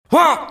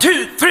1,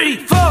 2, 3,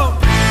 4.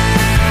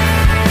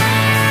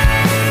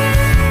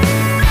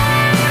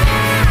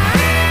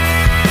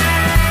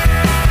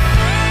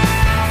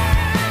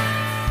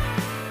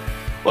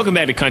 Welcome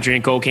back to Country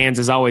and Cold Cans.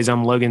 As always,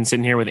 I'm Logan,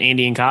 sitting here with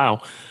Andy and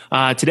Kyle.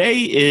 Today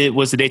it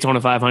was the Daytona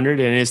 500,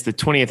 and it's the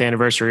 20th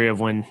anniversary of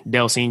when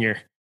Dale Sr.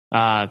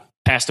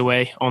 Passed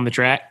away on the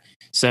track.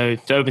 So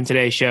to open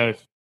today's show,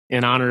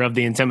 in honor of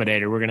the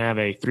Intimidator, we're going to have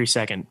a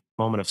 3-second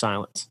moment of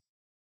silence.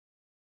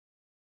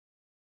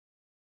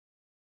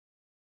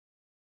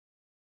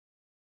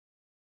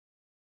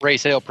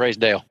 Raise hell, praise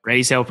Dale.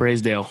 Raise hell,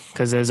 praise Dale.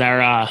 Because as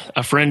our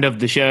a friend of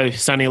the show,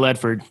 Sonny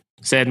Ledford,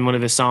 said in one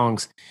of his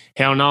songs,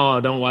 hell no, I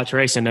don't watch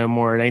racing no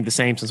more. It ain't the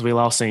same since we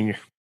lost Senior.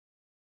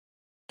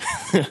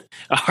 All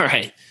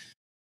right.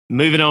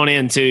 Moving on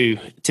into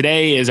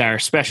today is our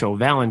special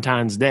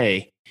Valentine's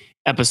Day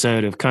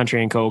episode of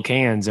Country and Cold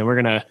Cans. And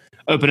we're going to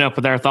open up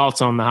with our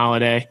thoughts on the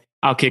holiday.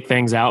 I'll kick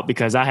things out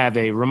because I have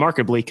a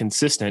remarkably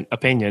consistent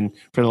opinion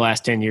for the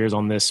last 10 years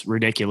on this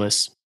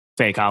ridiculous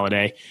fake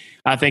holiday.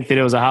 I think that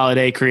it was a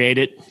holiday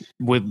created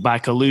by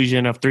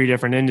collusion of 3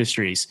 different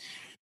industries: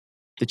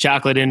 the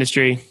chocolate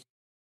industry,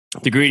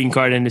 the greeting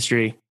card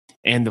industry,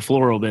 and the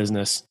floral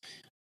business.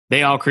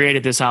 They all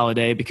created this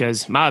holiday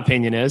because my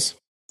opinion is,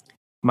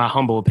 my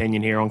humble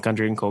opinion here on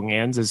Country and Cold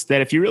Cans, is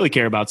that if you really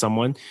care about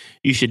someone,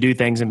 you should do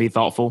things and be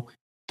thoughtful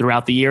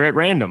throughout the year at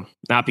random,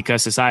 not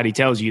because society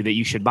tells you that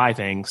you should buy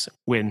things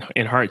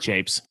in heart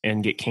shapes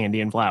and get candy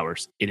and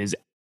flowers. It is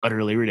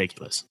utterly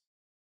ridiculous.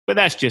 But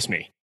that's just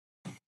me.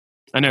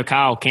 I know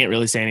Kyle can't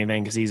really say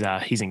anything because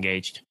he's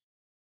engaged.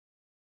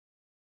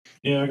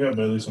 Yeah, I got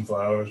Bailey some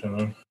flowers, you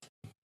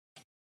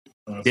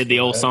know. Did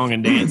the old song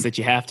and dance that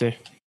you have to.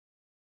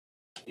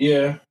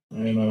 Yeah,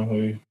 you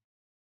know,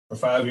 for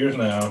 5 years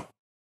now,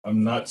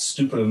 I'm not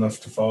stupid enough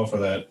to fall for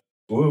that.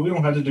 We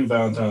don't have to do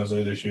Valentine's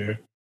Day this year.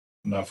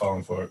 I'm not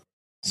falling for it.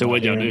 So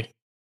what'd y'all do?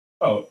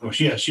 Oh, well,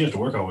 she has to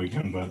work all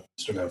weekend, but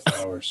still got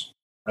flowers.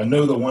 I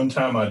know the one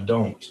time I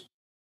don't,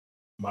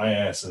 my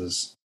ass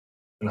is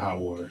in hot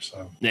water.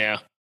 So yeah.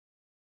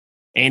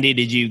 Andy,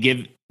 did you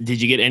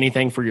get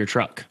anything for your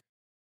truck?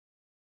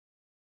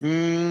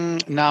 No,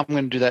 I'm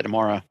going to do that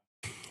tomorrow.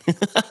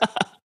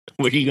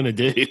 What are you going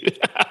to do?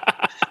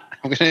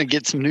 I'm going to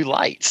get some new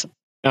lights.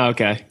 Oh,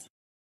 okay.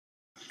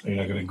 You're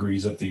not going to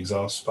grease up the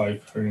exhaust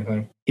pipe or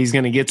anything? He's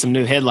going to get some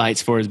new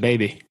headlights for his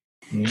baby.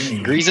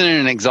 Greasing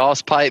an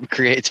exhaust pipe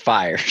creates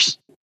fires.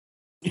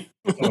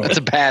 That's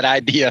a bad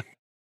idea.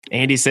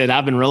 Andy said,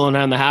 I've been rolling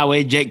down the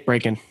highway, Jake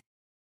breaking.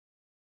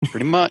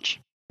 Pretty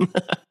much.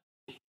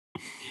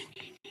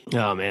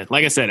 Oh, man.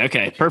 Like I said,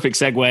 okay, perfect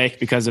segue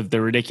because of the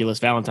ridiculous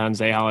Valentine's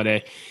Day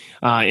holiday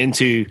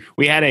into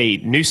we had a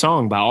new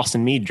song by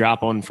Austin Meade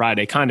drop on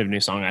Friday, kind of new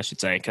song, I should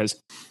say, because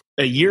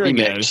a year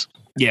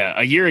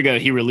ago,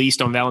 he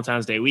released on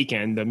Valentine's Day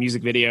weekend the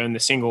music video and the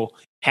single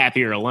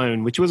Happier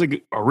Alone, which was a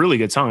really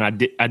good song.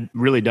 I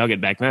really dug it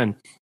back then.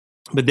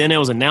 But then it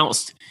was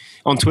announced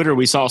on Twitter,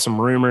 we saw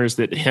some rumors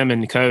that him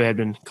and Koe had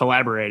been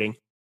collaborating.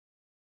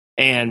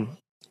 And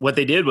what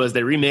they did was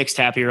they remixed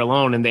Happier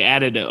Alone and they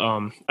added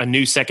a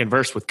new second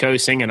verse with Koe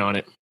singing on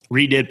it,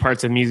 redid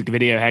parts of the music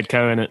video, had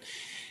Koe in it,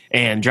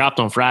 and dropped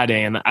on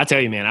Friday. And I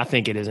tell you, man, I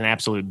think it is an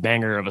absolute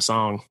banger of a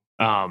song.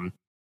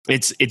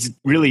 It's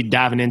really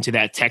diving into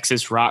that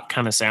Texas rock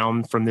kind of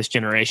sound from this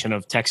generation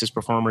of Texas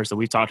performers that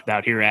we've talked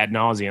about here ad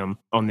nauseum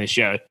on this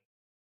show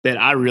that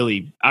I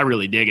really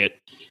dig it.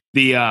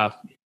 The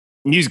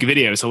music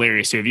video is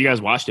hilarious too. Have you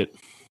guys watched it?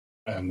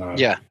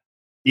 Yeah.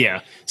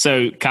 Yeah.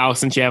 So Kyle,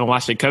 since you haven't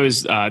watched it,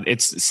 Koe's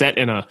it's set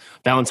in a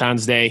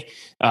Valentine's Day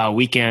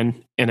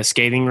weekend in a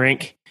skating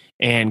rink,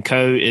 and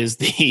Koe is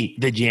the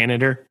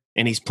janitor,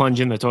 and he's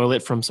plunging the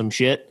toilet from some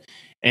shit,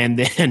 and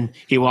then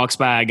he walks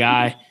by a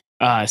guy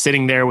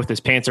sitting there with his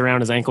pants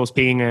around his ankles,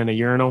 peeing in a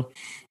urinal,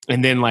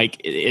 and then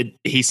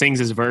he sings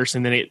his verse,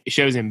 and then it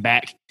shows him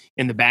back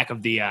in the back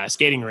of the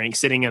skating rink,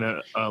 sitting in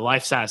a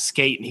life-size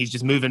skate, and he's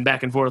just moving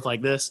back and forth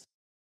like this.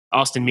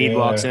 Austin Meade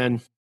walks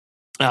in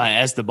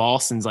as the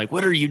boss and's like,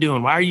 "What are you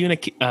doing? Why are you in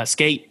a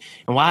skate?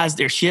 And why is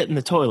there shit in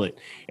the toilet?"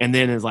 And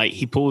then it's like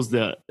he pulls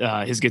his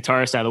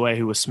guitarist out of the way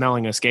who was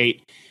smelling a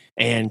skate,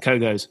 and Koe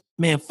goes,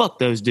 "Man, fuck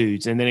those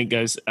dudes." And then it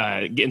goes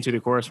getting to the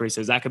chorus where he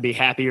says, "I could be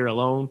happier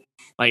alone."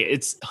 Like,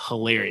 it's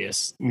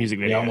hilarious music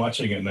video. Yeah, I'm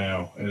watching it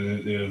now.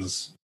 It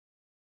is,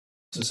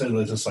 to say the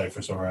least, a sight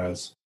for sore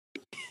eyes.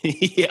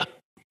 Yeah.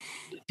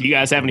 Do you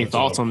guys have any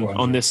thoughts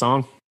on this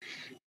song?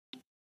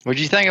 What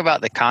do you think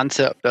about the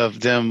concept of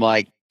them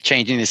like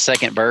changing the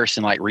second verse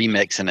and like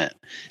remixing it?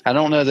 I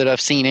don't know that I've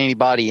seen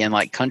anybody in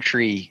like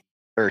country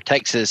or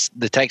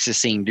the Texas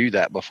scene do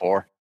that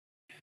before.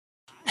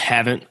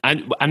 Haven't.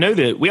 I know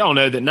that we all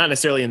know that, not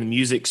necessarily in the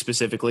music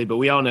specifically, but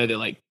we all know that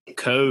like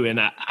Koe, and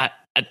I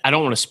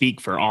don't want to speak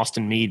for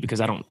Austin Meade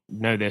because I don't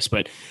know this,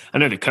 but I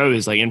know that Koe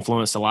is like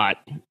influenced a lot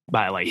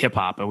by like hip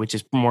hop, which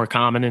is more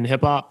common in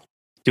hip hop,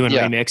 doing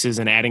remixes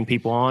and adding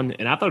people on.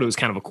 And I thought it was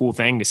kind of a cool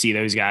thing to see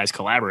those guys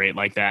collaborate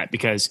like that,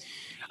 because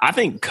I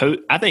think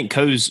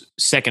Koe's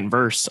second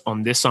verse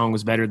on this song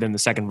was better than the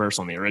second verse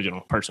on the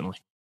original, personally.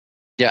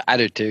 Yeah, I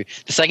do too.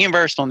 The second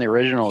verse on the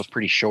original was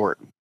pretty short.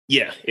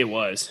 Yeah, it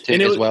was. Too,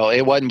 and it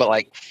wasn't but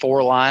like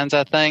 4 lines,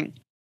 I think.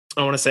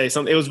 I want to say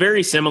something. It was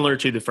very similar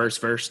to the first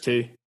verse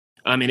too.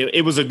 I mean,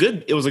 it was a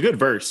good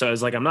verse. So I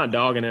was like, I'm not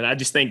dogging it. I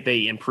just think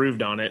they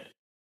improved on it.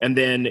 And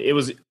then it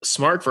was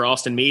smart for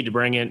Austin Meade to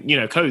bring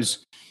in,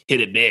 Koe's hit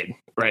it big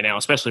right now,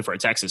 especially for a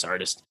Texas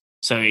artist.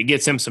 So it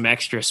gets him some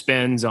extra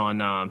spins on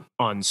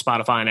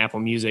Spotify and Apple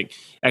Music,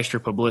 extra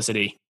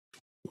publicity,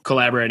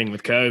 collaborating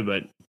with Koe.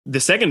 But the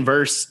second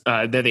verse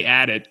that they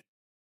added,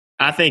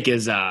 I think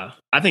is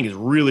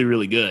really,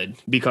 really good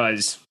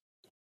because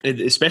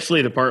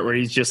especially the part where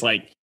he's just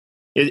like,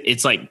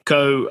 it's like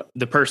Koe,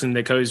 the person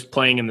that Koe's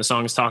playing in the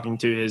song is talking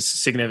to his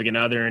significant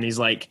other. And he's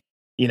like,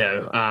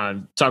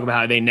 talk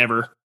about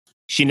how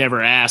she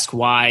never asked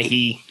why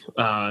he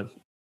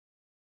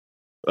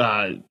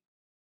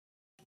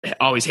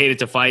always hated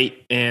to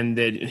fight and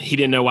that he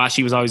didn't know why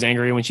she was always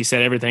angry when she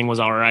said everything was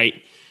all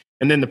right.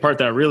 And then the part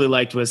that I really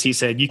liked was he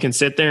said, you can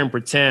sit there and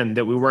pretend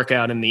that we work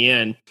out in the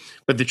end,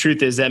 but the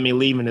truth is that me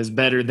leaving is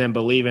better than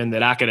believing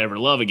that I could ever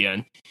love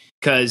again.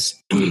 Because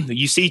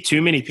you see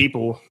too many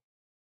people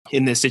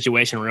in this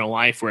situation in real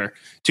life where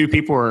two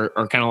people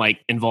are kind of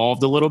like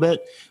involved a little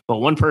bit, but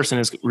one person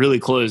is really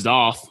closed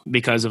off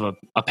because of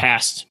a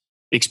past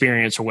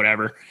experience or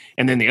whatever.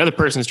 And then the other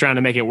person is trying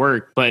to make it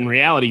work. But in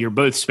reality, you're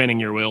both spinning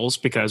your wheels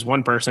because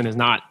one person is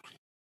not,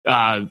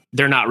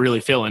 they're not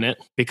really feeling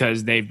it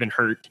because they've been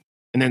hurt.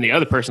 And then the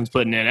other person's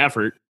putting in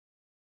effort,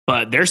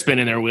 but they're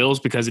spinning their wheels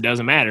because it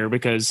doesn't matter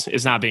because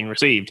it's not being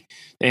received.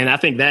 And I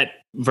think that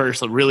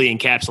verse really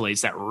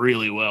encapsulates that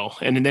really well.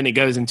 And then it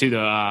goes into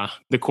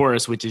the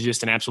chorus, which is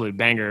just an absolute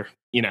banger.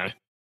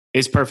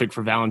 It's perfect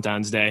for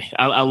Valentine's Day.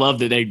 I love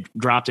that they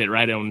dropped it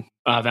right on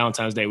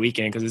Valentine's Day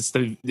weekend because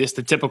it's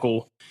the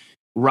typical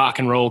rock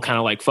and roll kind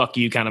of like fuck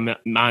you kind of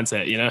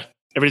mindset.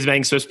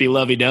 Everybody's supposed to be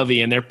lovey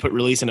dovey, and they're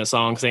releasing a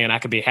song saying I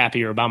could be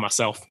happier by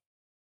myself.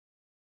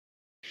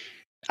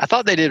 I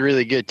thought they did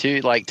really good too.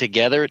 Like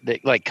together,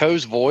 like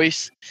Koe's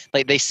voice,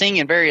 like they sing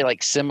in very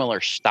like similar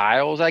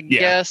styles, I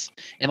guess,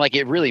 and like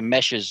it really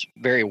meshes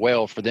very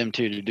well for them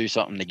two to do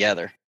something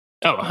together.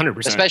 Oh,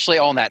 100%, especially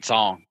on that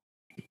song.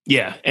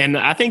 Yeah, and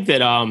I think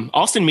that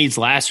Austin Meade's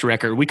last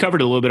record, we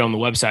covered a little bit on the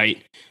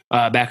website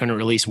back when it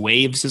released.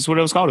 Waves is what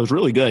it was called. It was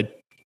really good,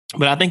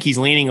 but I think he's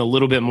leaning a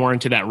little bit more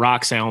into that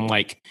rock sound,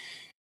 like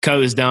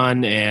Koe has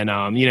done,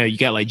 and you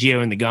got like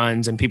Geo and the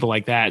Guns and people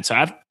like that.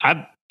 So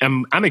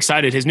I'm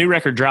excited. His new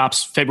record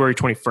drops February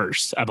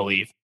 21st, I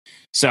believe.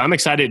 So I'm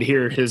excited to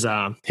hear his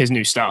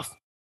new stuff.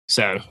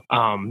 So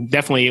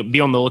definitely be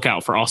on the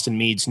lookout for Austin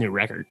Meade's new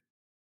record.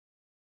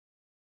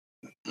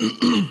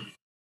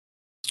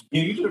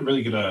 Yeah, you did a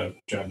really good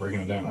job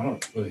breaking it down. I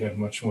don't really have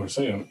much more to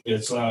say on it.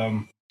 It's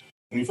when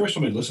you first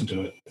told me to listen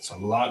to it, it's a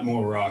lot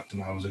more rock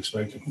than I was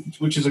expecting,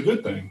 which is a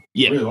good thing.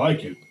 Yeah. I really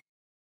like it.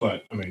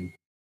 But I mean,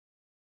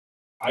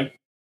 I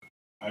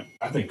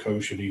think Koe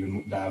should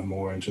even dive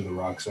more into the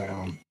rock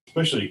sound,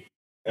 especially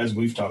as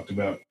we've talked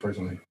about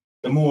personally.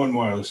 The more and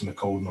more I listen to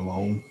Cold and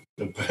Alone,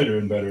 the better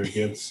and better it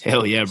gets.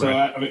 Hell yeah, bro!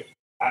 So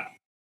I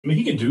mean,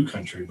 he can do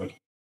country, but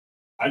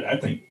I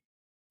think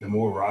the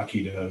more rock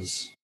he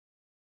does,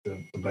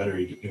 the better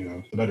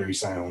he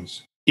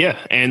sounds. Yeah,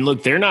 and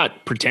look, they're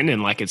not pretending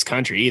like it's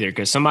country either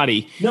because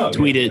somebody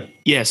tweeted.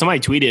 Yeah, somebody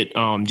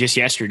tweeted just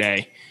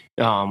yesterday.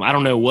 I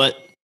don't know what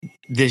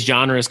this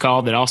genre is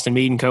called that Austin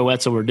Meade and Koe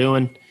Wetzel were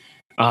doing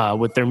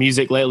with their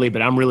music lately,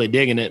 but I'm really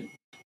digging it.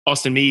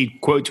 Austin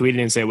Meade quote tweeted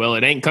and said, well,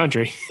 it ain't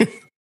country.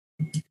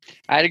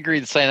 I'd agree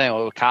the same thing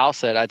with what Kyle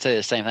said. I'd say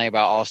the same thing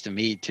about Austin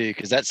Meade too,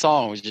 because that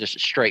song was just a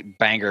straight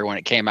banger when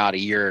it came out a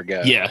year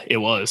ago. Yeah, it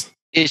was.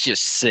 It's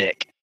just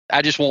sick.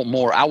 I just want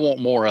more. I want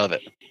more of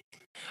it.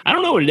 I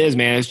don't know what it is,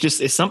 man.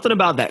 It's something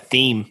about that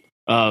theme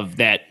of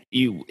that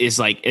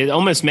it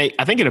almost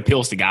I think it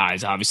appeals to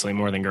guys, obviously,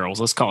 more than girls.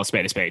 Let's call it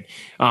spade a spade.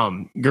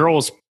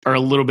 Girls are a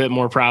little bit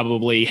more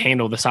probably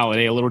handle this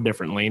holiday a little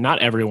differently. Not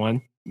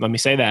everyone. Let me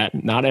say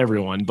that. Not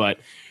everyone. But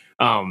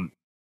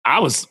I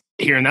was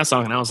hearing that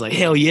song and I was like,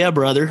 hell yeah,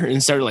 brother.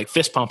 And started like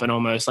fist pumping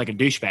almost like a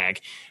douchebag.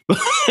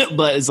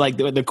 But it's like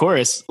the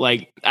chorus,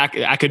 like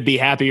I could be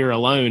happier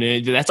alone.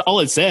 And that's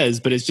all it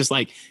says. But it's just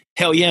like,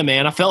 hell yeah,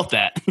 man. I felt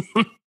that.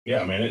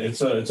 Yeah, man,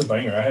 it's a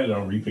banger. I had it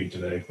on repeat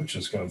today, which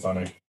is kind of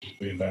funny,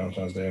 being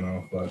Valentine's Day and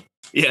all. But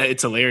yeah,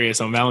 it's hilarious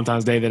on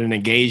Valentine's Day that an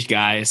engaged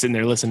guy is sitting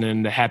there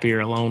listening to Happier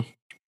Alone.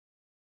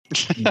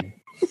 Yeah,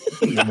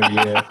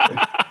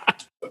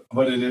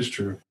 but it is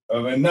true. I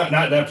mean, not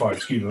that part.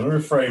 Excuse me. Let me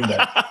reframe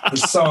that. The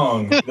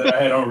song that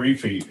I had on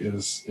repeat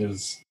is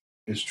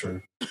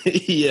true.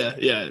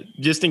 Yeah.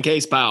 Just in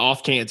case by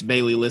off chance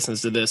Bailey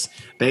listens to this,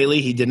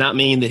 Bailey, he did not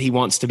mean that he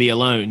wants to be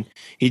alone.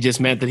 He just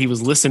meant that he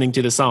was listening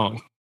to the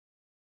song.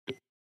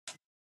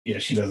 Yeah,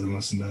 she doesn't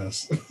listen to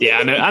us. Yeah,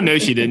 I know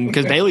she didn't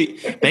because Bailey.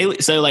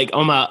 So like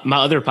on my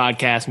other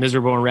podcast,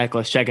 Miserable and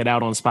Reckless, check it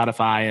out on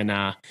Spotify and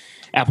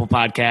Apple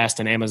Podcast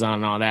and Amazon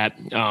and all that.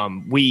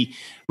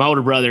 My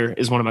older brother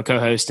is one of my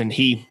co-hosts, and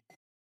he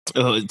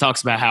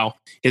talks about how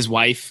his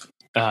wife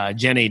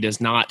Jenny does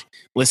not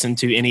listen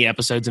to any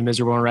episodes of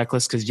Miserable and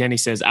Reckless because Jenny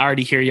says, I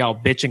already hear y'all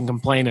bitch and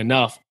complain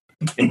enough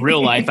in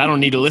real life. I don't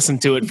need to listen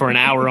to it for an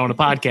hour on a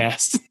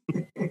podcast.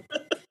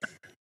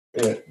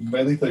 Yeah,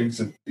 Bailey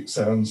thinks it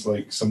sounds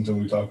like something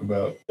we talk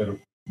about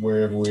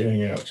wherever we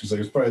hang out. She's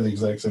like, it's probably the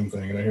exact same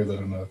thing, and I hear that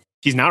enough.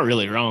 She's not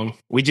really wrong.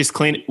 We just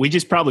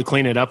probably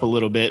clean it up a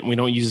little bit, and we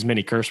don't use as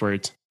many curse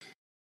words.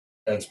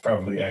 That's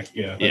probably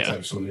accurate. Yeah, that's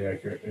absolutely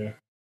accurate. Yeah.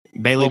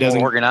 Bailey doesn't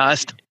more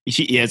organized.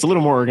 It's a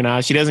little more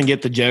organized. She doesn't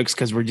get the jokes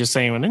because we're just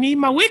saying, I need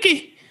my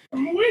wiki.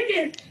 I'm a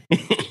wiki. Man.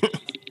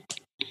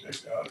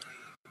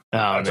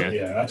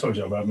 I told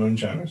you about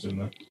Moonshiners,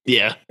 didn't I?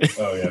 Yeah.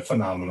 Oh yeah,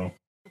 phenomenal.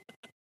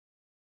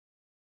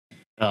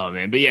 Oh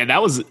man, but yeah,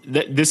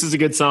 this is a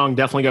good song.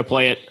 Definitely go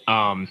play it.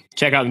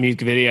 Check out the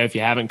music video if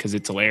you haven't, because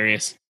it's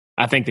hilarious.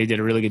 I think they did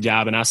a really good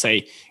job, and I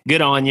say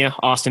good on you,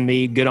 Austin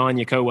Meade. Good on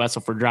you, Koe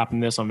Wetzel, for dropping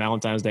this on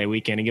Valentine's Day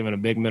weekend and giving a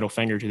big middle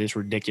finger to this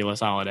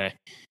ridiculous holiday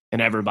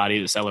and everybody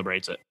that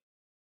celebrates it.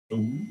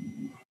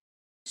 Ooh,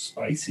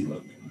 spicy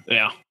looking.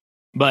 Yeah,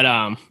 but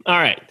all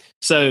right.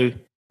 So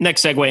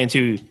next segue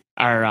into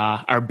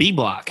our B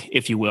block,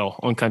 if you will,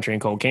 on Country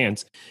and Cold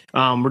Cans.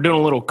 We're doing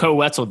a little Koe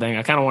Wetzel thing.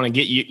 I kind of want to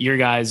get your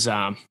guys.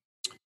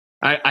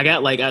 I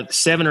got like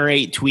 7 or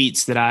 8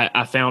 tweets that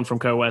I found from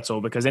Koe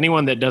Wetzel, because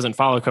anyone that doesn't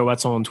follow Koe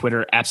Wetzel on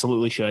Twitter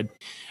absolutely should,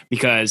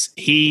 because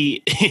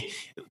he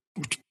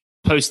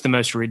posts the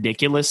most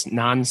ridiculous,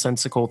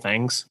 nonsensical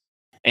things,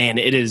 and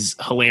it is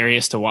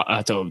hilarious to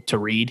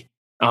read.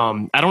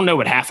 I don't know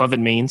what half of it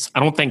means. I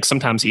don't think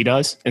sometimes he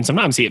does, and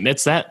sometimes he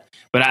admits that.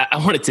 But I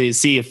wanted to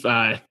see if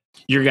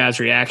your guys'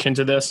 reaction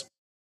to this.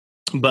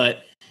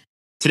 But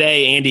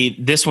today, Andy,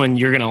 this one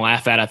you're going to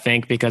laugh at, I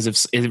think, because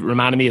it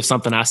reminded me of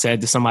something I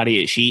said to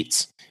somebody at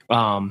Sheetz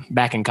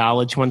back in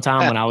college one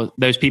time when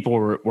those people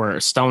were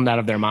stoned out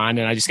of their mind,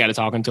 and I just got to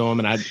talking to them,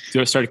 and I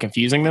started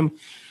confusing them.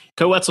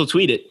 Koe Wetzel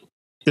tweeted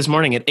this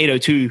morning at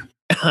 8:02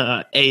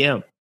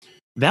 a.m.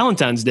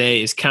 Valentine's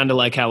Day is kind of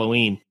like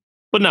Halloween,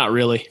 but not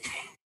really.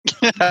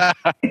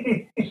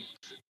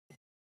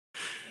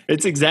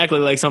 It's exactly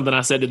like something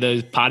I said to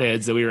those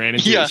potheads that we ran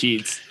into at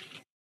Sheetz.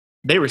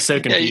 They were so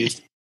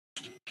confused.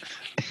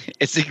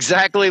 It's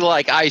exactly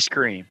like ice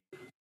cream,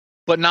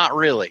 but not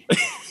really.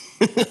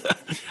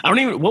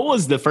 What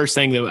was the first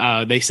thing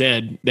that they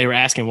said? They were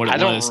asking what it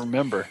was. I don't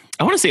remember.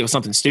 I want to say it was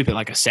something stupid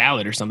like a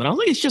salad or something. I was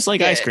like, it's just like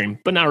ice cream,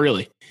 but not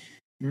really.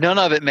 None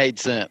of it made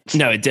sense.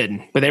 No, it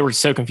didn't. But they were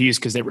so confused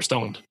because they were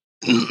stoned.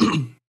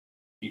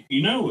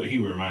 You know what he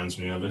reminds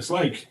me of? It's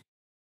like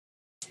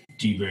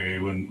D-Berry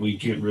when we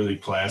get really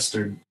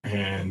plastered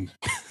and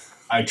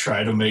I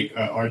try to make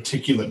an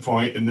articulate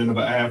point, and then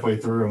about halfway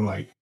through I'm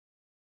like,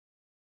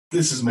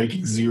 this is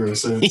making zero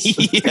sense.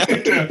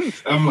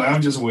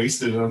 I'm just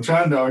wasted. I'm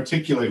trying to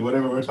articulate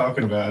whatever we're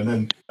talking about, and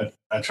then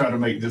I try to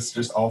make this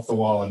just off the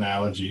wall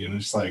analogy, and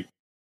it's like,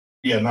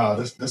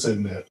 this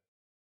isn't it.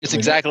 It's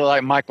exactly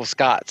like Michael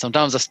Scott.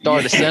 Sometimes I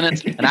start a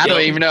sentence and I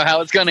don't even know how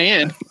it's going to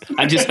end.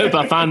 I just hope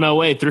I find my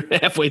way through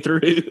halfway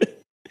through.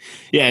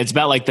 Yeah, it's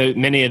about like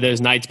many of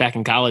those nights back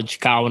in college,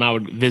 Kyle, when I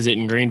would visit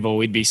in Greenville,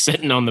 we'd be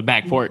sitting on the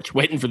back porch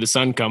waiting for the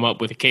sun to come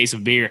up with a case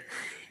of beer.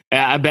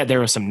 I bet there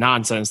was some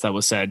nonsense that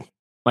was said.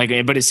 But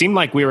it seemed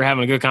like we were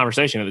having a good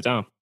conversation at the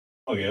time.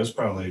 Oh yeah, it was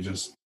probably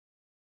just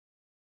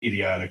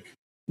idiotic.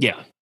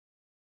 Yeah.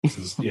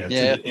 To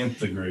the nth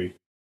degree.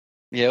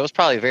 Yeah, it was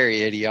probably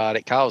very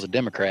idiotic. Kyle was a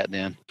Democrat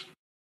then.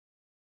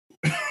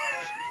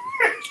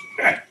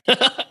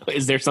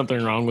 Is there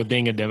something wrong with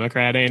being a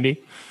Democrat,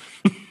 Andy?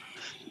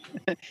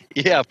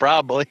 Yeah,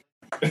 probably.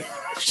 I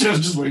was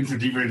just waiting for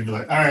D-Ray to be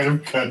like, all right, I'm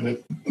cutting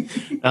it.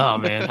 Oh,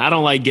 man. I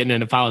don't like getting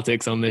into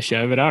politics on this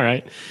show, but all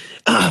right.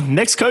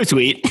 Next Koe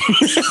tweet.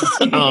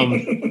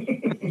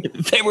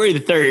 February the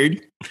 3rd,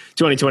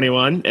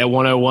 2021 at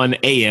 1:01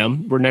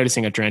 a.m. We're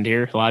noticing a trend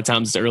here. A lot of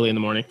times it's early in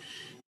the morning.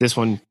 This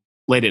one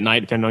late at night,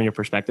 depending on your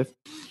perspective.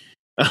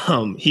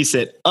 He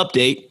said,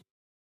 update,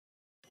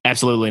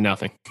 absolutely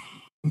nothing.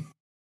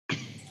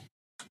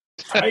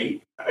 I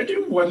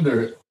do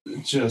wonder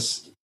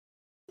just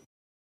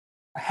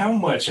how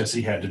much has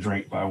he had to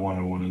drink by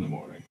 1:01 in the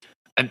morning?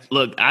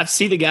 Look, I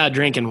see the guy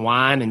drinking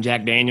wine and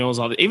Jack Daniels.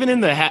 Even in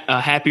the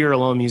Happier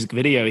Alone music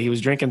video, he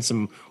was drinking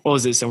some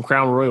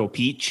Crown Royal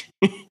Peach.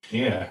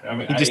 Yeah. I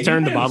mean, he just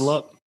turned the bottle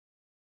up.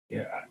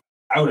 Yeah.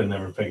 I would have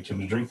never picked him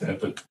to drink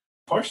that, but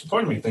part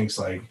of me thinks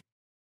like,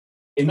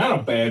 in not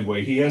a bad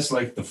way, he has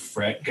like the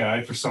frat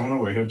guy persona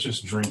where he'll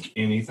just drink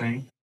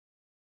anything.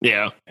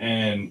 Yeah.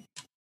 And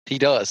he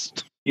does.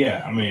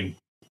 Yeah. I mean,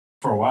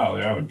 for a while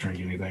there, I would drink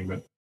anything,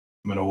 but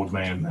I'm an old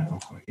man now.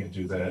 I can't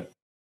do that.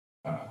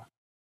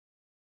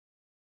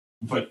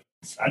 But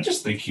I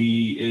just think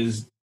he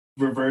is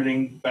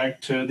reverting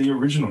back to the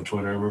original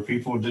Twitter where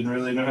people didn't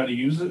really know how to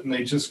use it, and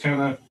they just kind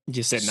of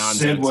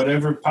said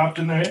whatever popped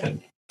in their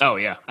head. Oh,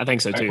 yeah. I think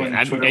so, too.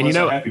 And you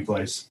know, a happy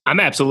place. I'm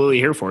absolutely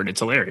here for it.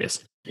 It's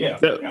hilarious. Yeah.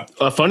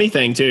 A funny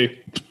thing, too,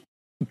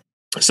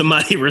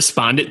 somebody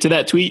responded to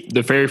that tweet.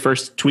 The very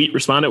first tweet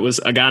respondent was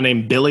a guy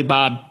named Billy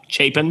Bob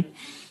Chapin.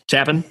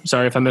 Chapin,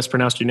 sorry if I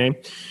mispronounced your name.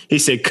 He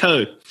said,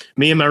 Koe,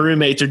 me and my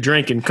roommates are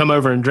drinking. Come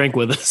over and drink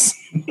with us.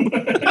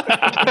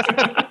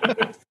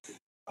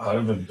 Oh,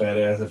 it'd have been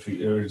badass if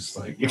he was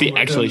like if he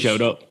actually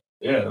showed up.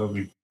 Yeah, it would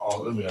be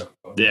all.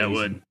 Yeah, it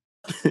would.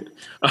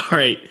 All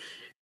right,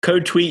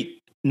 code tweet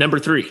number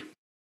 3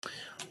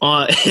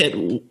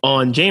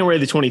 on January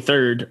the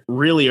 23rd,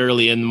 really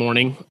early in the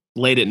morning,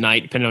 late at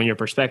night, depending on your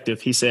perspective.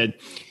 He said,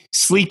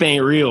 "Sleep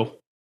ain't real.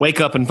 Wake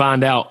up and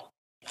find out."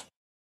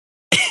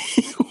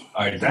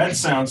 All right, that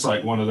sounds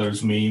like one of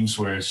those memes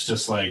where it's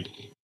just like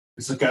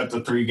it's got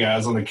the 3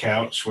 guys on the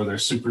couch where they're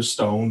super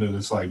stoned and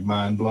it's like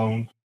mind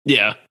blown.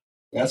 Yeah.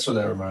 That's what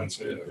that reminds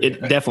me of.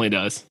 It definitly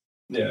does.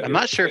 Yeah, I'm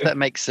not sure if that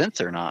makes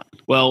sense or not.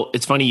 Well,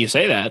 it's funny you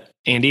say that,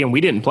 Andy, and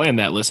we didn't plan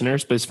that,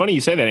 listeners, but it's funny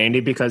you say that, Andy,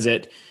 because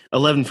at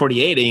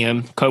 11:48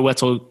 a.m., Koe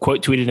Wetzel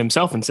quote tweeted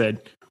himself and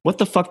said, "What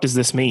the fuck does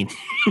this mean?"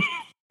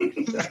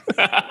 It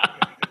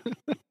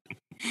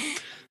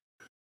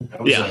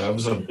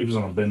was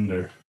on a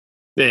bender.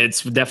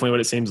 It's definitely what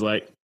it seems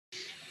like.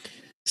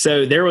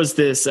 So there was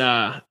this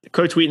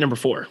Koe tweet number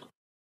 4.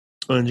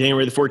 On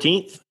January the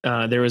 14th,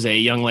 there was a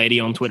young lady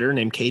on Twitter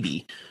named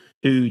Katie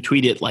who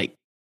tweeted like,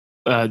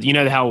 you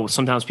know how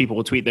sometimes people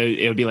will tweet,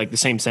 it would be like the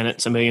same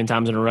sentence a million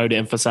times in a row to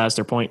emphasize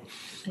their point.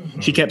 Mm-hmm.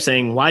 She kept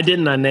saying, "Why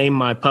didn't I name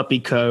my puppy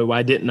Koe?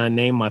 Why didn't I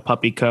name my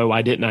puppy Koe?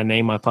 Why didn't I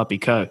name my puppy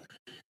Koe?"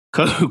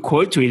 Koe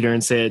quote tweeted her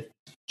and said,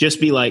 "Just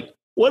be like,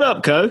 what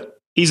up, Koe?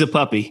 He's a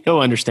puppy. He'll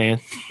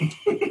understand."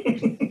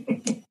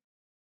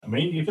 I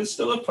mean, if it's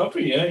still a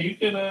puppy, yeah, you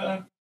could,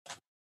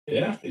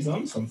 yeah, he's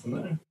on something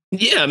there.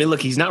 Yeah, I mean,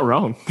 look, he's not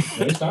wrong.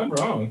 He's not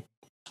wrong.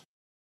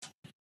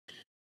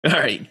 All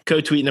right,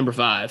 Koe tweet number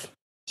 5.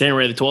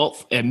 January the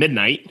 12th at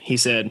midnight, he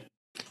said,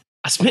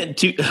 "I spent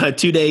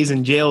 2 days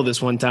in jail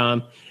this one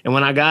time, and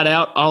when I got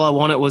out, all I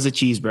wanted was a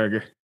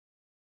cheeseburger.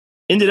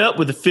 Ended up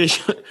with a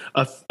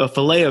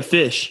fillet of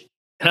fish,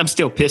 and I'm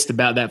still pissed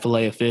about that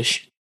fillet of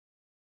fish."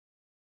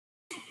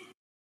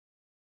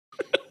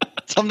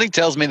 Something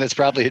tells me that's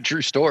probably a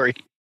true story.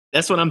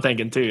 That's what I'm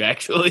thinking too,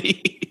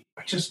 actually.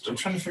 I'm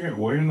trying to figure out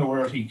where in the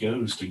world he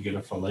goes to get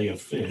a fillet of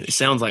fish. It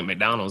sounds like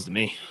McDonald's to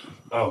me.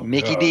 Oh,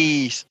 Mickey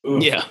D's.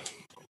 Oof. Yeah.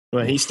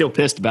 Well, he's still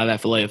pissed about that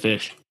fillet of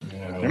fish.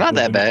 Yeah, they're not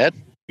that bad.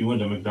 He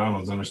went to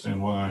McDonald's,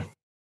 understand why.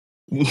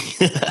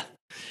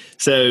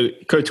 So,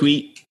 Koe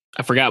tweet,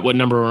 I forgot what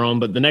number we're on,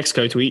 but the next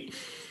Koe tweet,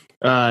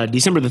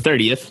 December the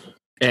 30th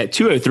at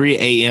 2:03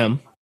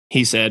 a.m.,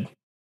 he said,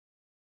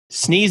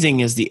 "Sneezing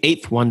is the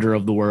 8th wonder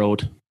of the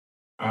world."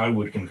 I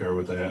would concur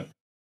with that.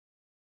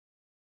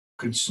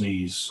 Could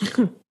sneeze.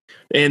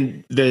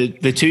 And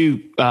the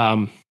two,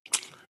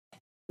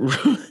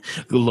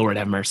 Lord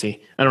have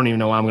mercy. I don't even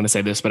know why I'm going to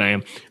say this, but I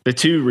am. The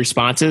 2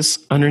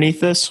 responses underneath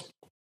this,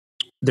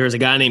 there's a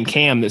guy named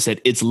Cam that said,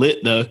 "It's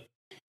lit though."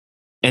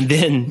 And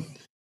then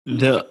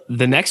the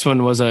next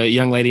one was a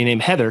young lady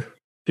named Heather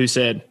who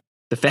said,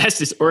 "The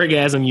fastest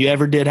orgasm you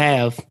ever did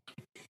have."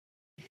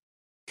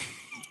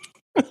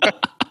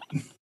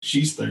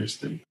 She's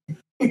thirsty.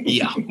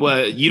 Yeah.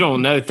 Well, you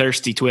don't know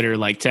thirsty Twitter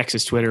like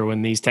Texas Twitter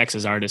when these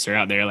Texas artists are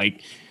out there.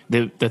 Like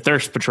the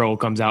thirst patrol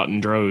comes out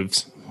in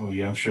droves. Oh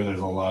yeah, I'm sure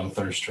there's a lot of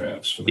thirst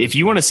traps. If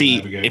you want to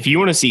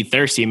see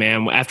thirsty,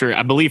 man, after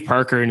I believe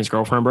Parker and his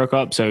girlfriend broke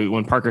up, so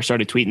when Parker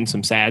started tweeting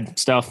some sad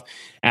stuff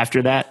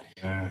after that,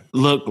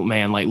 look,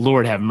 man, like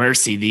Lord have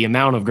mercy, the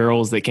amount of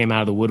girls that came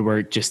out of the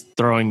woodwork just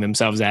throwing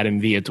themselves at him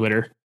via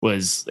Twitter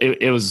was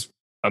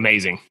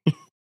amazing.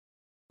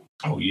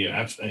 Oh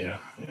yeah, yeah.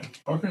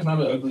 Parker's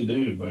not an ugly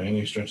dude by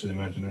any stretch of the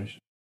imagination.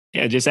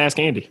 Yeah, just ask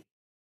Andy.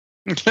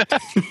 Yeah,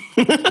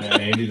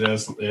 Andy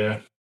does. Yeah.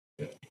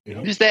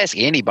 Just ask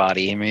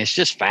anybody. I mean, it's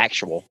just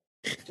factual.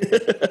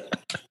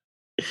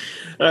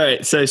 All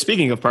right. So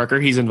speaking of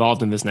Parker, he's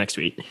involved in this next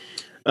tweet.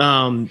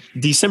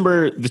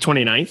 December the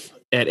 29th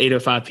at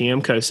 8:05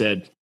 p.m., Koe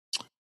said,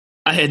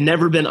 "I had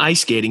never been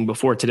ice skating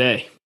before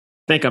today.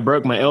 Think I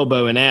broke my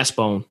elbow and ass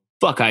bone.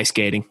 Fuck ice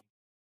skating."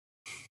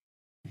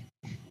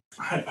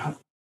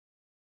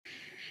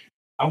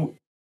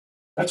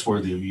 That's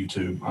worthy of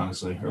YouTube,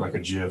 honestly, or like a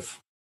GIF.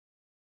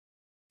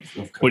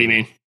 What do you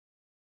mean?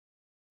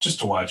 Just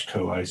to watch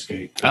Koe ice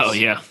skate. Oh,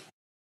 yeah.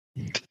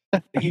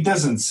 He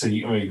doesn't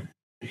see, I mean,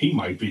 he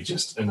might be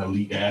just an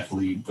elite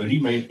athlete, but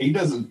he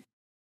doesn't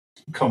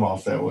come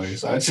off that way.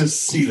 So I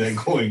just see that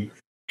going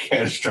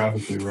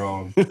catastrophically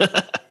wrong.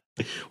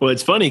 Well,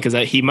 it's funny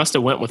because he must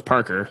have went with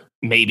Parker.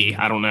 Maybe.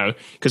 I don't know.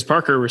 Because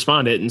Parker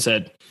responded and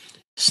said,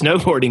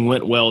 "Snowboarding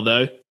went well,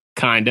 though.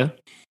 Kinda."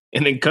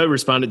 And then Koe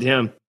responded to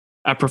him,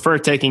 "I prefer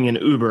taking an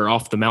Uber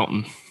off the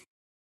mountain."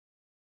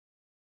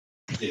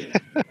 Yeah.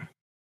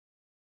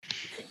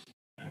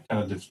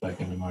 Kind of dips back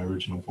into my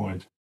original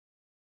point.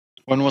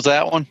 When was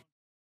that one?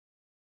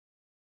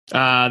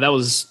 That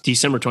was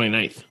December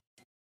 29th.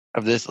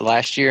 Of this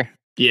last year?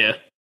 Yeah.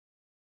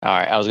 All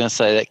right. I was going to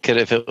say that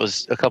if it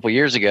was a couple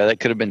years ago, that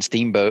could have been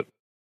Steamboat.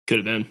 Could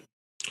have been.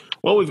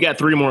 Well, we've got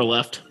 3 more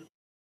left.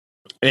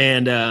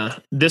 And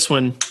this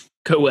one,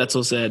 Koe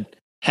Wetzel said,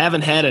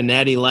 "Haven't had a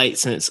natty light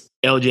since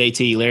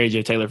LJT, Larry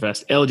Joe Taylor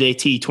Fest.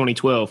 LJT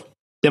 2012.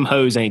 Them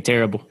hoes ain't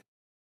terrible."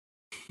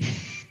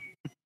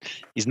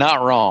 He's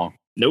not wrong.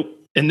 Nope.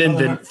 And then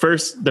the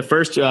first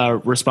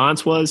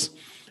response was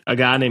a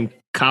guy named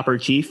Copper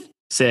Chief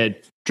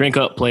said, "Drink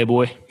up,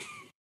 Playboy."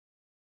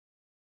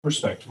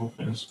 Respectable,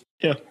 yes.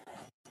 Yeah.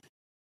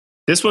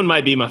 This one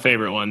might be my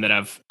favorite one that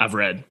I've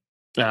read.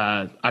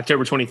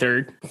 October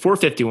 23rd,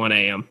 4:51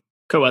 a.m.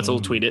 Koe Wetzel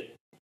tweeted,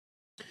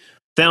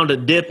 "Found a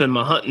dip in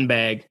my hunting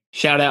bag.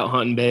 Shout out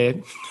hunting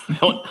bag."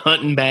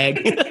 Hunting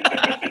bag.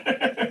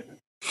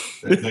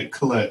 that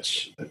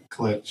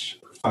clutch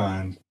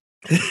find.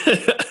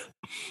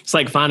 It's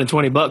like finding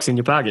 $20 in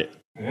your pocket.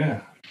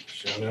 Yeah.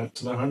 Shout out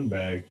to the hunting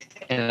bag.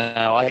 And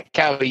I like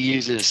how he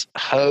uses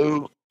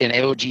hoe and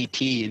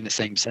LGT in the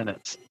same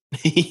sentence.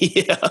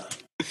 Yeah.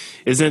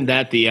 Isn't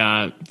that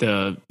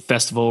the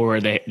festival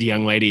where the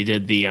young lady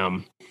did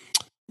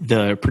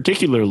the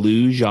particular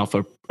luge off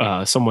of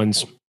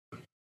someone's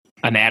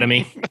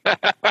anatomy?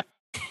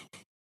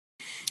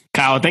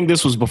 Kyle, I think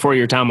this was before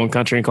your time on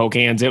Country and Cold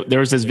Cans. There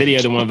was this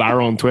video that went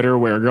viral on Twitter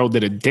where a girl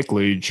did a dick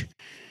luge.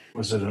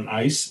 Was it an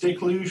ice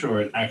dick luge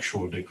or an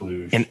actual dick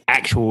luge? An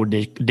actual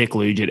dick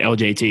luge at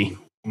LJT.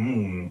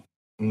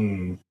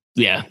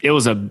 Yeah, it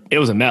was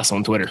a mess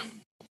on Twitter.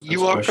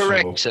 You are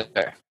correct,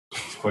 sir.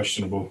 It's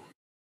questionable.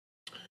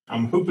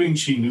 I'm hoping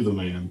she knew the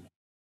man.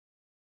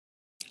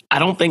 I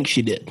don't think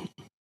she did.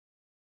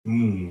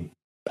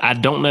 I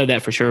don't know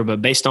that for sure,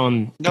 but based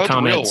on the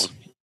comments,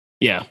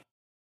 yeah.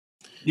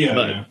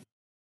 Yeah.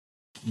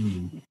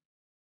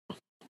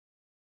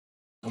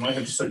 I might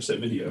have to search that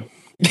video.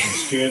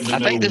 I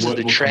think this is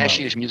the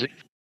trashiest music.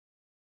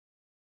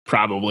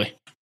 Probably.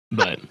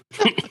 But,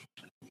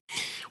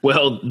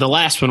 well, the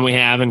last one we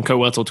have in Koe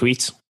Wetzel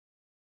Tweets.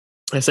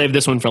 I saved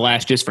this one for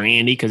last just for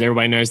Andy because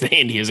everybody knows that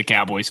Andy is a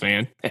Cowboys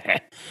fan.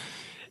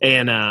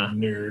 And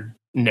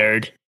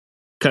nerd.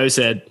 Koe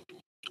said,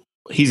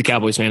 he's a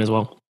Cowboys fan as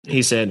well.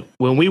 He said,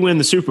 "When we win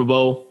the Super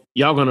Bowl,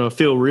 y'all going to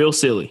feel real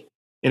silly.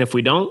 And if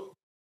we don't,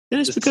 then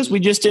it's because we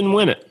just didn't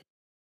win it."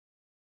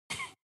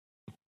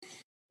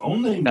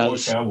 Only more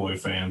Cowboy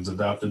fans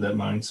adopted that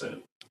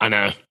mindset. I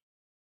know.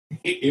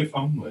 If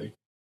only.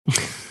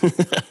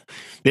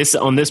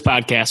 On this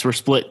podcast, we're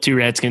split 2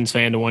 Redskins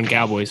fan to 1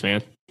 Cowboys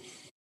fan.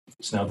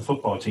 It's now the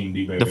football team,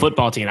 D-Baby. The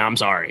football team. I'm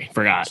sorry.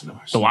 Forgot.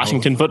 The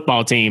Washington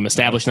football team,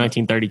 established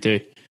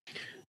 1932.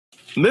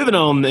 Moving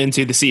on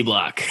into the C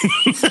block.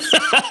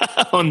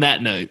 On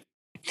that note,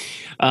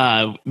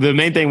 the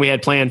main thing we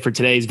had planned for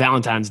today's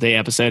Valentine's Day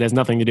episode has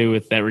nothing to do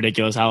with that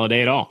ridiculous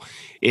holiday at all.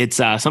 It's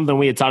something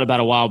we had thought about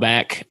a while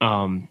back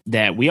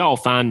that we all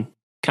find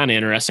kind of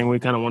interesting. We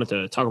kind of wanted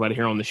to talk about it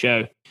here on the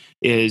show,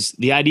 is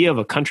the idea of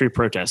a country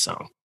protest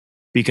song.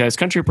 Because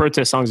country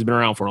protest songs have been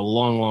around for a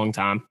long, long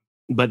time,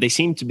 but they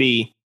seem to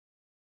be,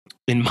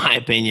 in my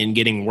opinion,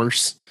 getting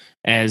worse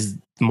as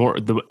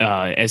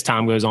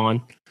time goes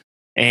on.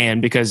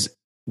 And because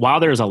while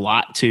there's a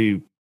lot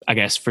to, I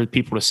guess, for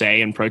people to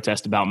say and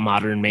protest about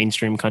modern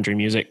mainstream country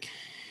music,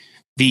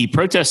 the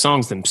protest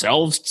songs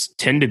themselves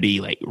tend to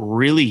be like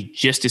really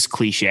just as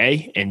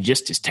cliche and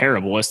just as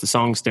terrible as the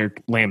songs they're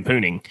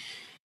lampooning.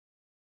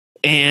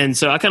 And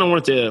so I kind of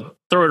wanted to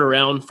throw it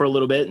around for a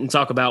little bit and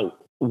talk about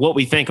what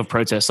we think of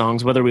protest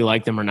songs, whether we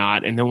like them or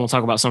not. And then we'll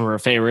talk about some of our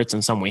favorites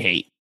and some we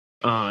hate.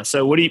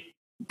 So what do you,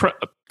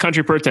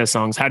 country protest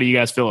songs, how do you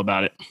guys feel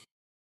about it?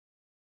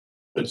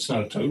 It's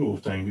not a total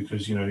thing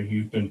because,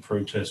 you've been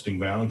protesting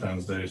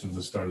Valentine's Day since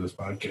the start of this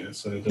podcast.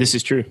 So this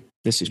is true.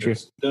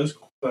 It does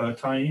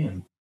tie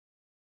in.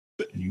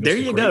 There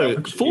you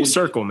go. Full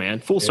circle, man.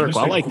 Full circle.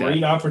 I like that.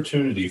 Great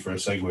opportunity for a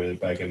segue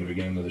back in the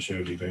beginning of the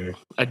show, D-Bear.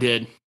 I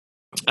did.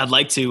 I'd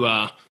like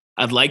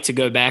to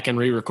go back and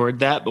re-record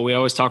that, but we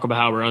always talk about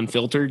how we're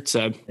unfiltered.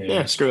 So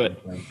screw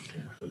it.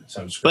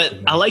 But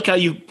I like how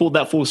you pulled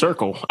that full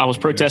circle. I was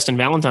protesting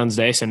Valentine's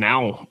Day, so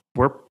now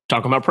we're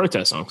talking about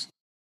protest songs.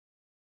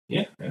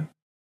 Yeah.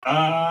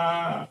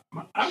 I'm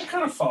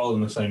kind of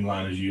following the same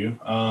line as you.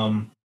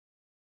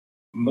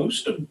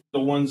 Most of the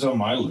ones on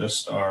my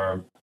list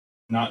are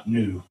not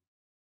new.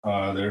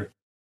 They're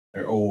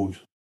old,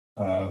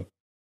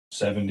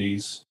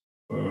 70s,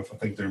 or I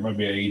think there might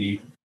be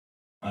 80.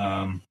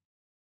 I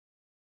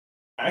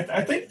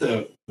think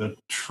the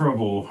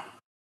trouble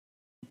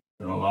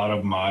in a lot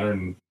of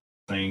modern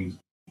things,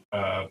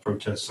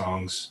 protest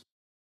songs,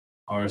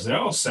 is they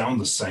all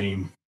sound the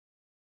same.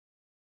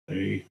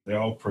 They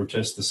all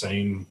protest the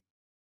same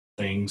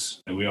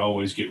things that we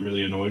always get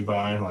really annoyed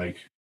by, like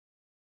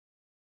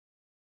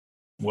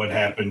what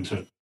happened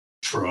to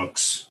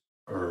trucks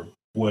or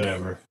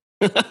whatever.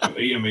 I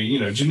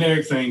mean,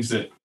 generic things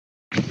that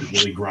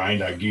really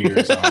grind our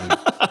gears on.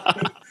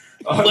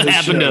 What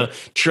happened to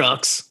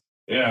trucks?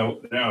 Yeah,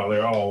 no,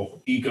 they're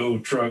all eco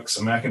trucks.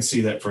 I mean, I can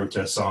see that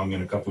protest song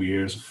in a couple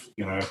years,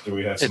 after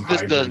we have some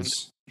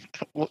hybrids.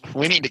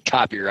 We need to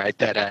copyright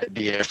that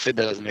idea if it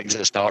doesn't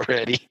exist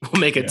already. We'll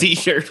make a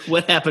T-shirt.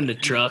 What happened to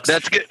trucks?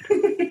 That's good.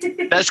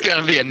 That's going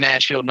to be a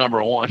national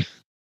 #1.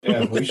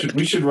 Yeah,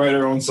 we should write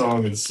our own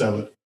song and sell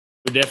it.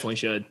 We definitely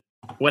should.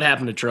 What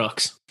happened to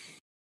trucks?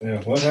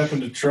 Yeah, what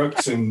happened to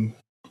trucks and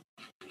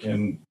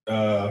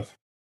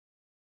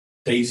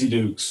Daisy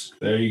Dukes.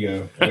 There you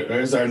go.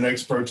 There's our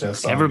next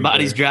protest song.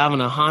 Everybody's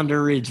driving a Honda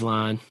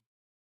Ridgeline.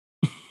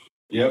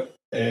 Yep.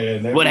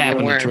 And what happened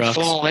to wearing trucks?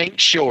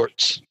 full-length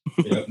shorts.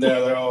 Yep.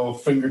 Now they're all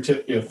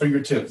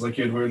fingertips like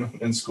you'd wear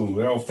in school.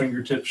 They're all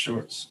fingertip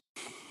shorts.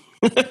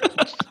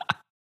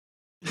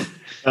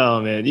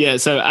 Oh man, yeah.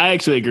 So I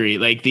actually agree.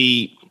 Like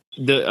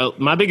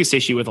my biggest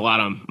issue with a lot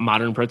of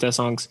modern protest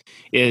songs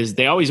is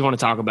they always want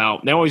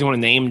to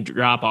name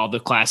drop all the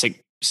classic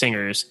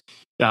singers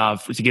to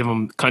give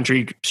them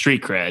country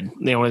street cred.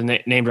 They want to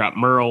name drop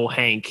Merle,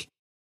 Hank,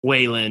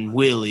 Waylon,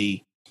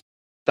 Willie.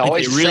 It's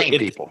always the same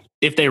people.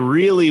 If they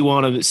really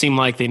want to seem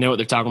like they know what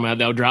they're talking about,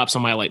 they'll drop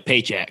somebody like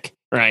Paycheck,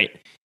 right?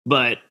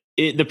 But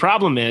the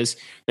problem is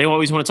they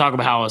always want to talk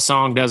about how a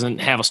song doesn't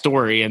have a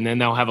story, and then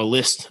they'll have a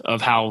list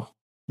of how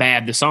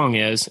bad the song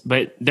is,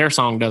 but their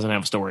song doesn't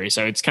have a story.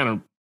 So it's kind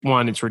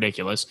of, it's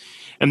ridiculous.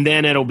 And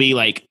then it'll be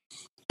like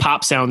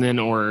pop sounding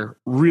or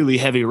really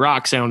heavy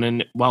rock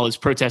sounding while it's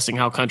protesting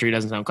how country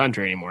doesn't sound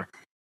country anymore.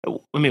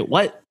 I mean,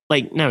 what?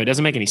 Like, no, it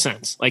doesn't make any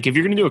sense. Like, if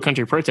you're going to do a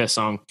country protest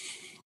song,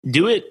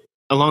 do it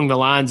along the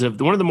lines of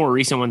one of the more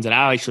recent ones that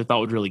I actually thought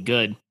was really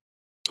good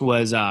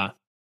was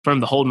from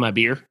the Hold My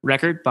Beer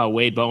record by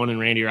Wade Bowen and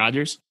Randy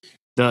Rogers.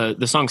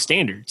 The song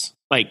Standards.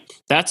 Like,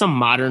 that's a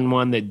modern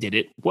one that did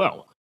it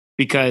well.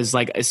 Because,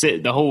 like I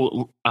said, the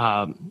whole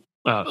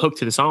hook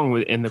to the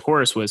song in the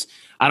chorus was,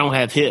 I don't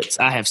have hits,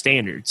 I have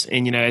standards.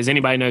 And, as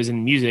anybody knows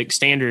in music,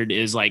 standard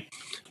is like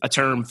a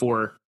term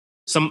for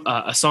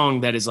a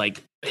song that is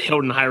like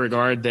held in high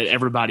regard that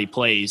everybody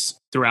plays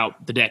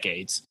throughout the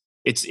decades.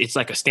 It's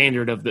like a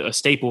standard of a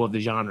staple of the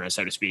genre,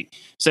 so to speak.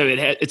 So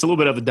it's a little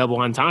bit of a double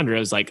entendre.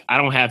 It's like, I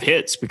don't have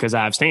hits because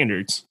I have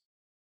standards.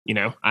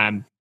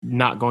 I'm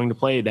not going to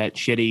play that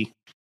shitty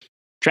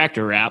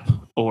tractor rap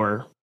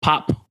or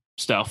pop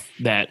stuff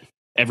that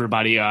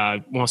everybody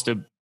wants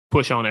to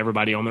push on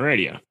everybody on the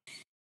radio.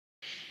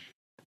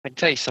 I can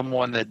tell you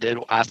someone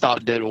that I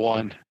thought did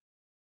one.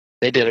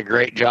 They did a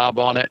great job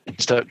on it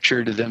and stuck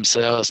true to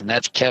themselves, and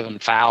that's Kevin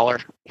Fowler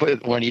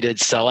when he did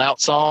Sellout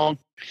Song.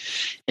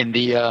 And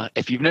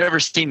if you've never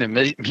seen the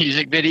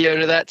music video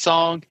to that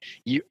song,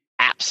 you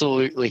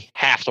absolutely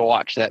have to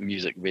watch that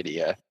music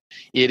video.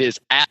 It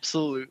is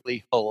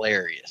absolutely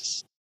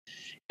hilarious.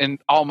 And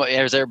almost,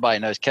 as everybody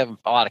knows, a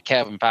lot of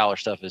Kevin Fowler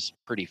stuff is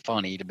pretty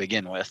funny to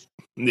begin with.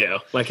 Yeah,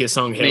 like his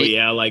song "Hell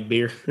Yeah, I Like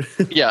Beer."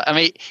 Yeah, I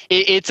mean,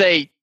 it's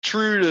a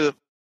true to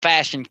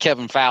fashion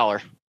Kevin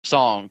Fowler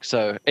song,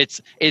 so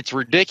it's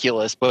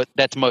ridiculous, but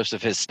that's most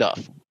of his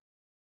stuff.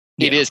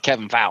 Yeah. It is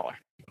Kevin Fowler.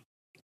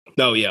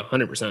 Oh yeah,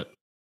 100%.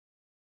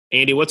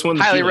 Andy, what's one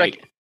that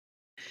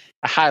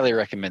I highly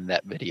recommend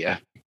that video.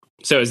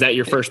 So is that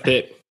your first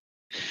pick?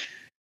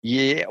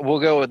 Yeah,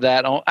 we'll go with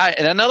that.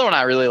 And another one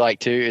I really like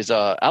too is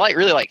I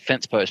really like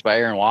Fence Post by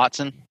Aaron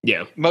Watson.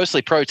 Yeah,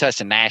 mostly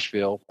protest in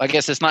Nashville. I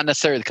guess it's not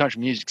necessarily the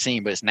country music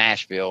scene, but it's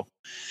Nashville.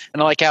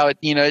 And I like how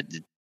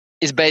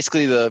it's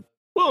basically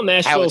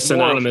Nashville's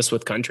synonymous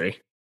with country.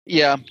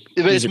 Yeah,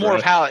 but it's more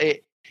of how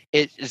it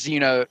is.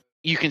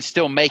 You can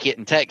still make it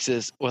in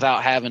Texas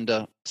without having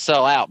to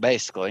sell out.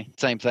 Basically,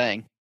 same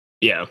thing.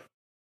 Yeah,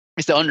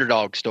 it's the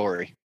underdog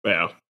story.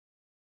 Yeah.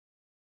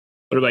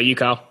 What about you,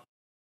 Kyle?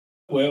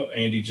 Well,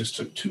 Andy just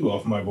took two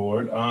off my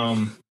board.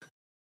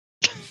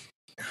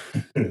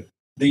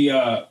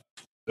 The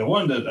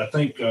one that I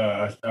think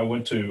I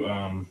went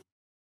to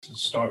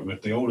start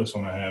with, the oldest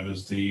one I have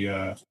is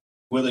the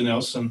Willie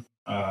Nelson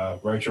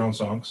Write Your Own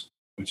Songs,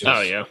 which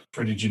is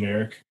pretty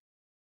generic.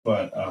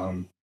 But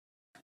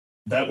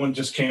that one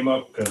just came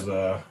up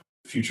because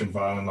Future and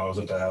Violin, I was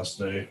at the house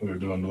today. We were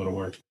doing a little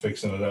work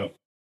fixing it up.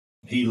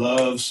 He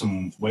loves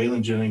some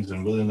Waylon Jennings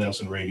and Willie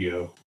Nelson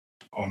radio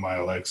on my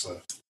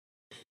Alexa.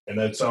 And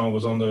that song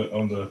was on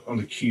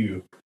the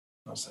queue.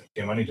 I was like,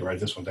 damn, I need to write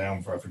this one down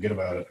before I forget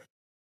about it.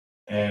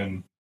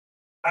 And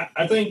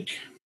I think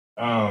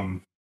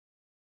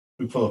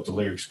we pull up the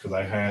lyrics because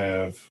I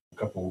have a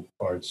couple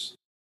parts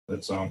of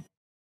that song.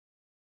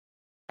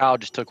 Kyle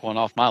just took one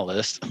off my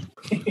list.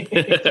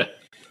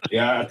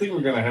 Yeah, I think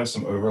we're going to have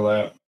some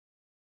overlap.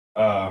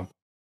 All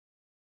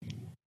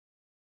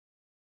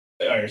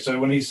right, so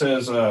when he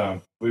says,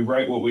 we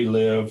write what we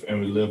live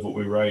and we live what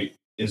we write,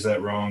 is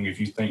that wrong? I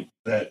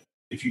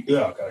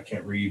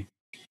can't read.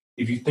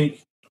 If you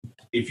think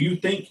it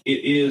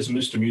is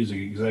Mr. Music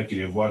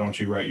Executive, why don't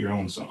you write your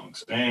own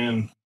songs?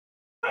 And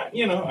I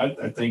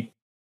think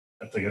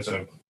that's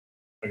a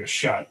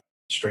shot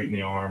straight in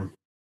the arm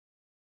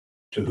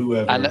to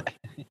whoever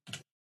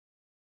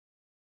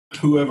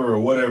or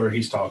whatever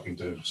he's talking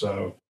to.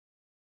 So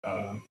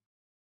I'm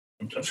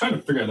trying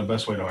to figure out the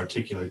best way to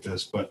articulate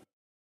this, but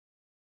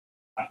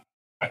I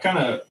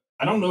don't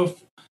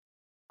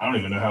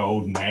even know how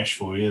old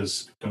Nashville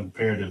is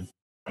comparative.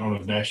 I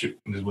don't know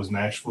if was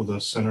Nashville the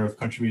center of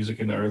country music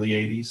in the early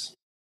 80s?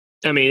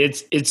 I mean,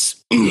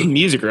 it's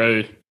Music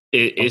Row.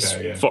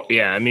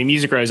 I mean,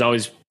 Music Row has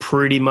always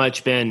pretty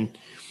much been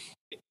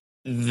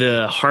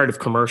the heart of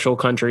commercial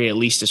country, at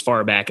least as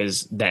far back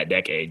as that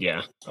decade.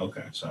 Yeah.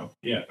 Okay. So,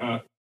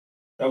 that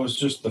was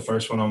just the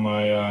first one on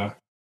my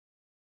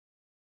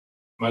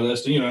my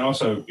list. You know, and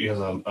also he has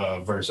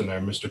a verse in there,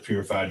 "Mr.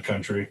 Purified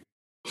Country,"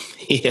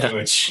 Yeah.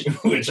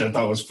 which I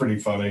thought was pretty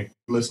funny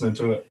listening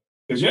to it.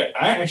 Because I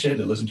actually had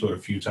to listen to it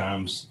a few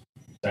times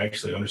to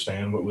actually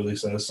understand what Willie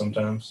says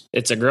sometimes.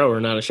 It's a grower,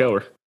 not a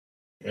shower.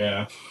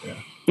 Yeah.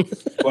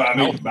 Well, I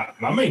mean,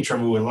 my main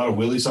trouble with a lot of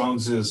Willie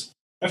songs is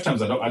half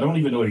times I don't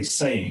even know what he's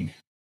saying.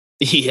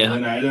 Yeah. And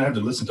then I didn't have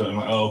to listen to it. I'm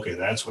like, oh, okay,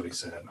 that's what he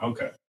said.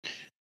 Okay.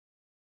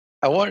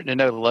 I wanted to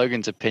know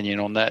Logan's opinion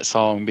on that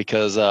song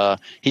because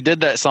he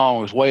did that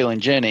song with Waylon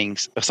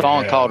Jennings, a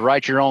song called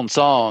Write Your Own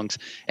Songs.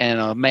 And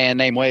a man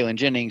named Waylon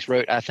Jennings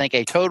wrote, I think,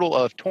 a total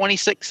of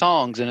 26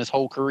 songs in his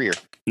whole career.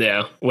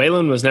 Yeah.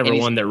 Waylon was never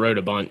one that wrote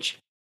a bunch.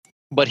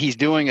 But he's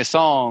doing a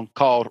song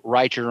called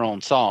Write Your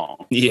Own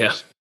Song. Yeah.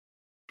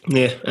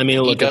 Yeah. I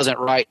mean, he doesn't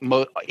write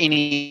most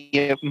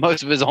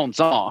of his own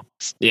songs.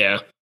 Yeah.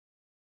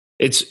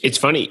 It's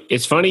funny.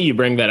 It's funny you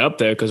bring that up,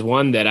 though, because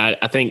one that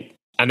I think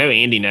I know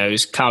Andy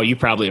knows, Kyle, you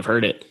probably have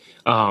heard it,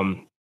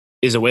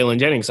 is a Waylon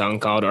Jennings song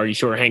called "Are You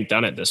Sure Hank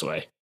Done It This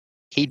Way?"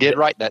 He did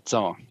write that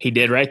song. He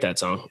did write that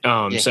song.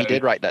 He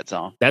did write that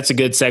song. That's a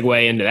good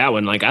segue into that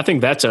one. Like, I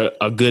think that's a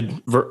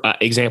good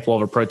example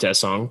of a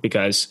protest song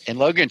because. And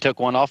Logan took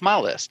one off my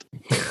list.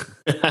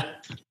 Give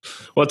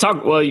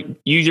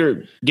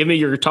me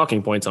your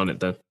talking points on it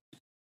then.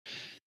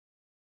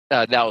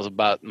 That was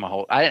about my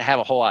whole. I didn't have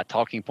a whole lot of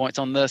talking points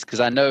on this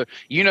because I know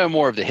you know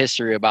more of the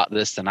history about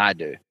this than I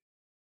do,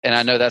 and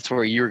I know that's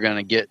where you're going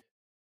to get.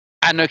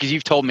 I know because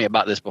you've told me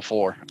about this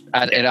before,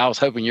 and I was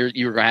hoping you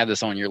were going to have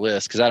this on your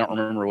list because I don't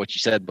remember what you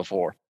said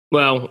before.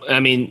 Well, I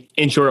mean,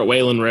 in short,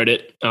 Waylon wrote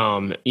it.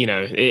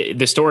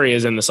 The story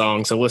is in the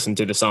song, so listen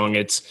to the song.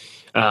 It's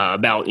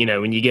about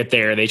when you get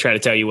there, they try to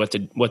tell you what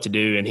to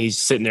do, and he's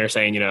sitting there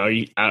saying,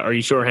 are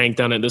you sure Hank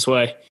done it this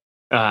way?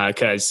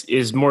 Because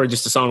it's more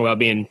just a song about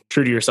being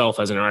true to yourself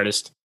as an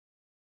artist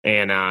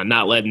and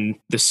not letting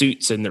the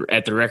suits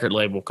at the record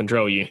label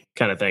control you,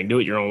 kind of thing. Do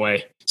it your own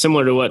way,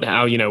 similar to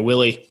how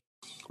Willie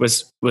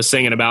was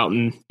singing about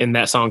in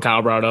that song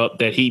Kyle brought up,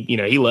 that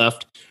he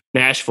left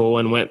Nashville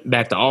and went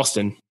back to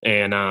Austin,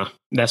 and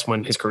that's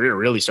when his career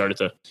really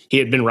started he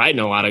had been writing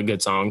a lot of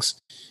good songs,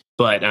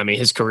 but I mean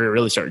his career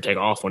really started to take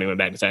off when he went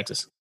back to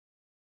Texas.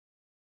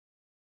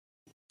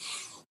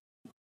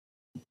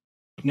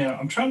 Now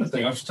I'm trying to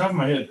think off the top of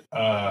my head,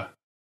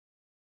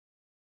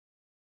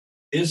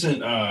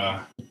 isn't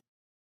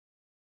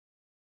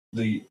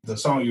the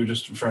song you were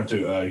just referring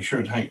to, You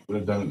Sure Hank Would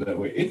Have Done It That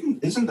Way?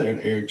 Isn't there an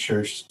Eric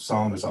Church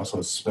song that's also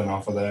a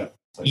spinoff of that?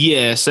 Like,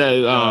 yeah,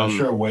 so I'm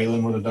sure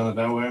Waylon would have done it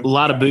that way. A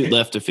lot of boot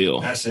left to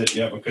feel. That's it.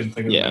 Yep, I couldn't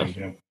think of the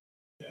name.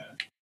 Yeah,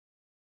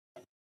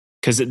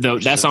 because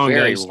that song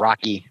very goes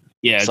rocky.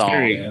 Yeah, it's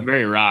song.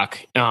 very rock.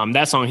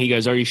 That song, he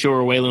goes, "Are you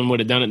sure Waylon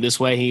would have done it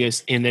this way?" He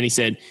goes, and then he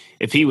said,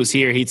 "If he was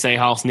here, he'd say,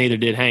 Hoss, neither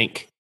did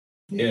Hank."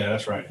 Yeah,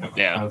 that's right.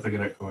 Yeah, I think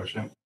of that chorus.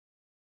 Yeah.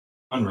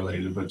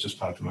 Unrelated, but just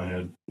popped in my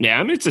head. Yeah,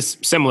 I mean it's a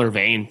similar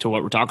vein to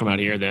what we're talking about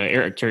here. The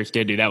Eric Church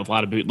did do that with a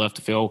lot of boot left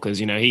to fill because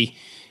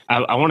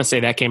I want to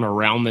say that came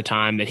around the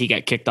time that he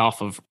got kicked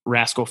off of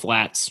Rascal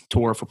Flatts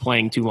tour for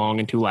playing too long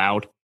and too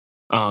loud.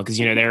 Because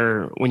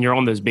when you're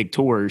on those big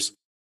tours,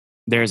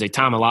 there's a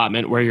time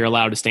allotment where you're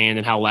allowed to stand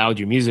and how loud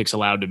your music's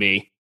allowed to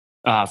be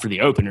for the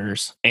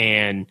openers.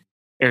 And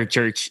Eric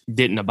Church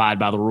didn't abide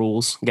by the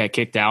rules, got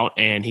kicked out,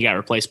 and he got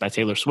replaced by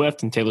Taylor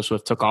Swift, and Taylor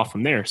Swift took off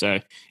from there. So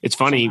it's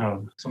funny.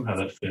 Somehow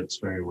that fits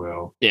very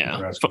well.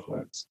 Yeah.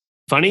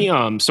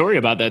 Funny story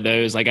about that, though,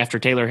 is like after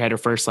Taylor had her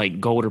first like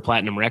gold or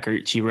platinum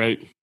record, she wrote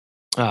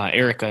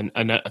Eric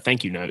a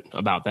thank you note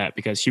about that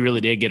because she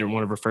really did get her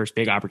one of her first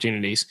big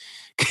opportunities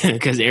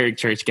because Eric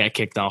Church got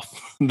kicked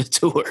off the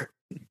tour.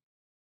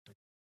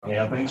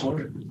 Yeah, thanks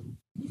for it.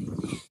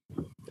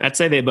 I'd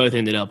say they both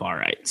ended up all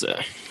right. So,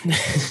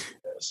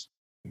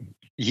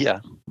 yeah.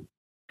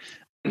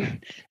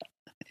 And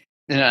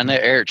I know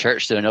Eric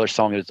Church did another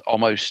song that's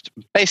almost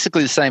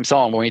basically the same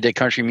song when he did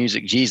Country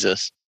Music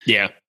Jesus.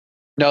 Yeah.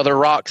 No, the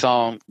rock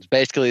song is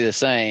basically the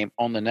same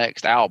on the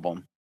next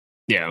album.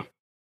 Yeah.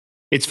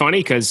 It's funny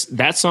because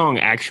that song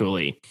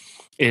actually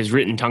is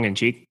written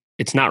tongue-in-cheek.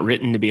 It's not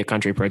written to be a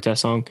country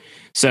protest song.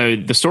 So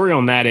the story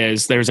on that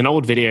is there's an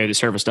old video that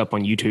surfaced up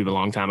on YouTube a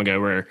long time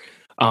ago where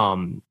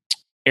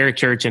Eric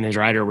Church and his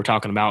writer were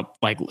talking about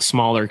like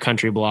smaller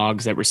country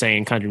blogs that were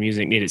saying country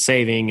music needed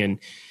saving. And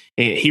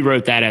he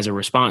wrote that as a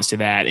response to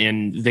that.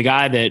 And the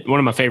guy that one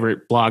of my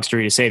favorite blogs to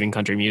read is Saving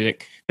Country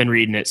Music. Been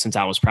reading it since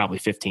I was probably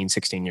 15,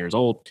 16 years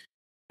old.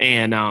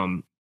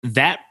 And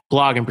that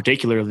blog in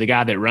particular, the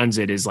guy that runs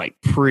it is like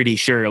pretty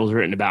sure it was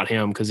written about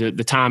him because the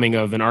timing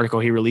of an article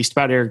he released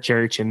about Eric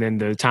Church and then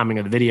the timing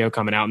of the video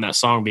coming out and that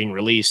song being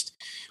released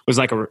was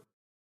like a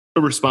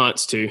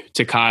response to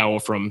Kyle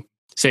from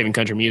Saving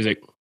Country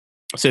Music.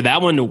 So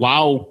that one,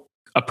 while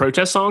a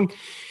protest song,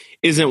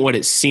 isn't what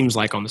it seems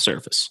like on the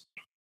surface.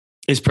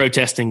 It's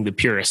protesting the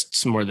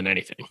purists more than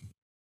anything.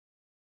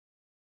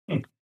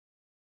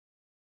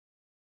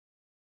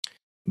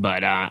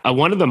 But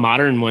one of the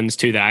modern ones,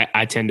 too, that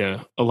I tend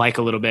to like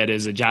a little bit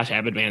is a Josh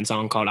Abbott band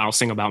song called I'll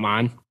Sing About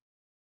Mine,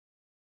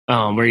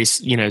 where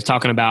he's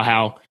talking about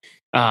how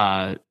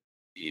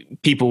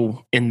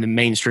people in the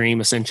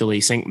mainstream essentially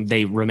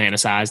they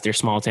romanticize their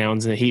small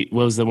towns. And he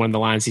was one of the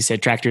lines he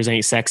said, "Tractors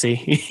ain't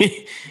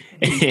sexy."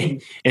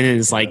 And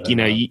it's like,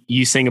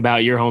 you sing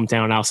about your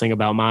hometown, I'll sing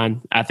about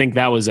mine. I think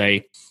that was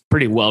a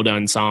pretty well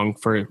done song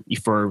for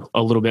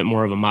a little bit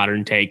more of a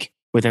modern take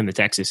within the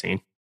Texas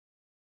scene.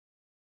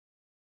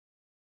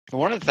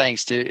 One of the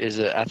things too is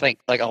that I think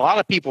like a lot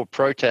of people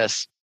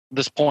protest.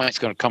 This point's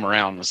going to come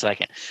around in a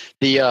second.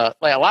 Like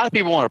a lot of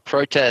people want to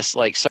protest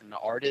like certain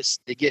artists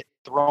that get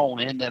thrown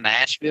into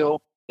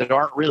Nashville that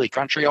aren't really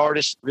country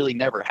artists, really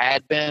never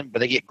had been, but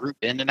they get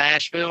grouped into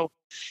Nashville.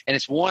 And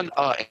it's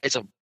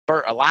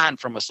a line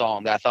from a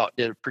song that I thought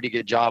did a pretty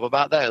good job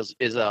about that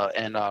is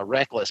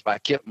Reckless by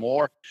Kip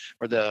Moore,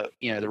 where the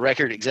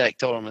record exec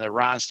told him the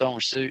rhinestone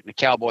suit and the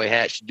cowboy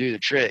hat should do the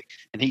trick.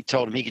 And he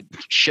told him he could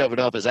shove it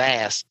up his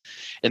ass.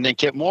 And then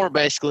Kip Moore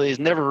basically has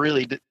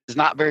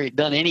not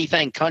done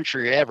anything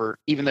country ever,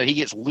 even though he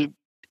gets looped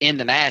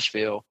into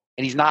Nashville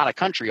and he's not a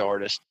country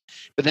artist.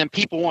 But then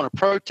people want to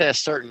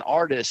protest certain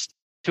artists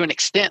to an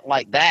extent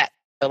like that,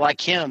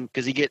 like him,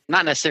 because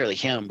not necessarily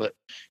him, but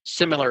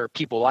similar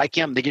people like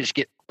him, they just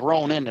get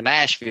thrown into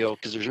Nashville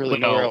because there's really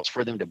nowhere else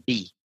for them to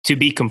be. To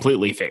be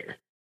completely fair,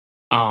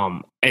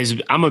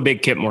 as I'm a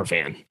big Kip Moore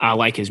fan, I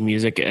like his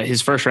music. His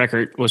first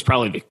record was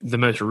probably the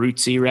most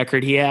rootsy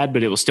record he had,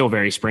 but it was still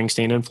very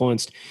Springsteen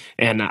influenced,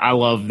 and I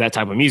love that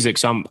type of music.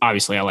 So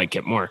obviously I like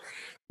Kip Moore,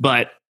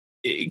 but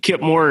Kip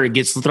Moore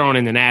gets thrown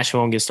into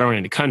Nashville and gets thrown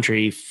into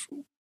country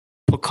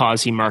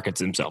because he markets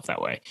himself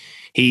that way.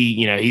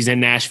 He's in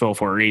Nashville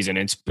for a reason.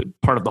 It's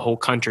part of the whole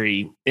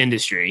country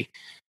industry.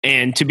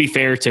 And to be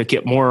fair to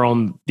Kip Moore,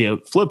 on the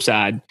flip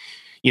side,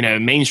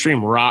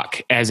 mainstream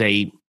rock as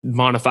a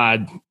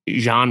modified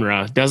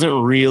genre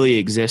doesn't really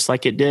exist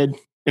like it did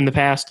in the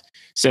past.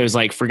 So it's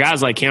like for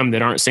guys like him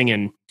that aren't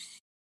singing,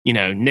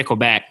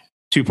 Nickelback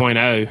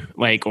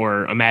 2.0,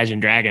 or Imagine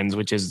Dragons,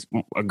 which is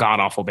a god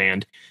awful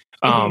band.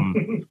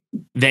 I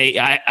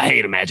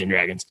hate Imagine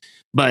Dragons,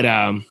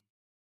 but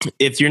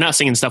if you're not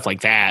singing stuff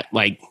like that,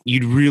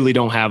 you really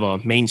don't have a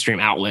mainstream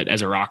outlet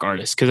as a rock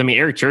artist. Because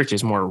Eric Church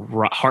is more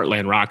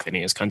heartland rock than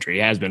he is country. He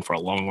has been for a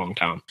long, long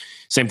time.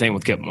 Same thing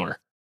with Kip Moore.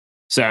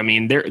 So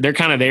they're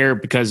kind of there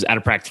because out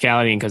of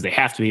practicality and because they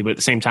have to be, but at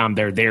the same time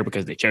they're there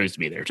because they chose to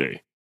be there too.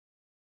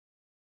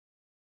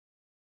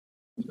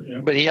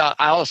 But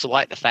I also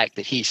like the fact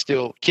that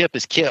Kip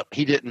is Kip.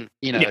 He didn't,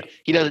 he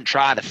doesn't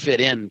try to fit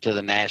into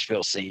the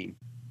Nashville scene.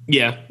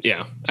 Yeah,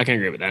 I can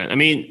agree with that.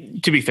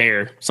 To be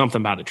fair,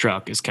 Something About a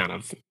Truck is kind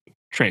of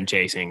trend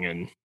chasing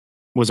and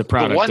was a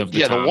product of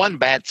the time. The one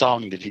bad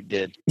song that he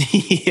did.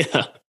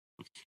 Yeah.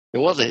 It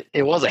was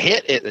a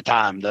hit at the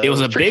time, though. It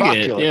was a big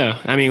hit, yeah.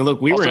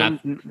 Look, we were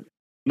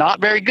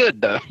not very good,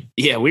 though.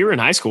 Yeah, we were in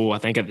high school, I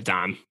think, at the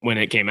time when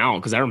it came out,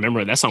 because I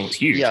remember that song was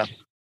huge. Yeah.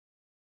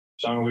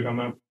 Song are we talking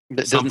about?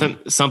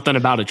 Something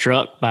About a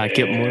Truck by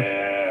Kip Moore.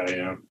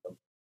 Yeah.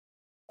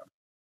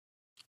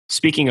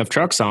 Speaking of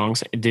truck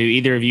songs, do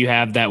either of you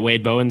have that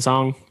Wade Bowen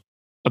song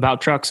about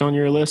trucks on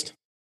your list?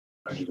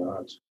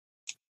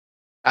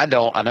 I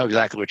don't. I know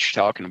exactly what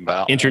you're talking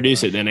about.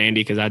 Introduce it then, Andy,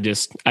 because I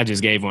just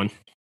gave one.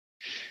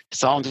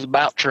 Songs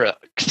About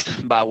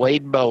Trucks by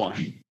Wade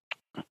Bowen.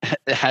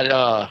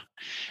 Darren,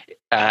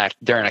 I'm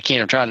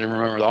trying to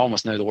remember. I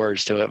almost know the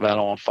words to it, but I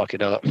don't want to fuck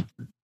it up.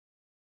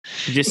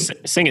 Just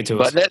sing it to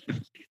us.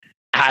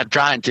 I'm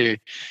trying to.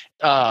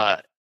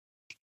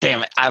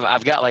 Damn it!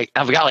 I've got like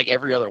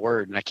every other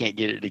word, and I can't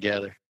get it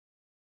together.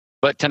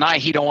 But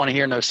tonight, he don't want to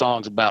hear no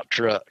songs about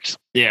trucks.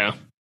 Yeah,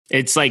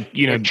 it's like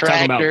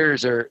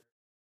tractors or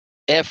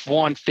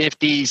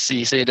F-150s. So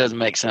you see, it doesn't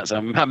make sense.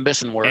 I'm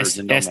missing words.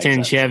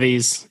 S10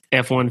 Chevys,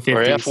 F-150s,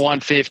 or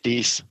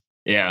F-150s.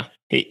 Yeah,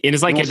 it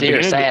is like at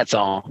the sad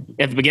song.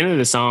 At the beginning of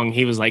the song,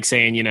 he was like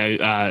saying,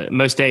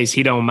 most days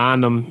he don't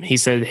mind them. He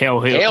said, "Hell,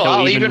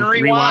 he'll even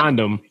rewind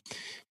them."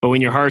 But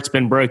when your heart's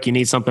been broke, you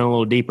need something a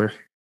little deeper.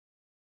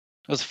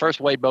 It was the first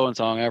Wade Bowen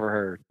song I ever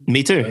heard.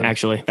 Me too,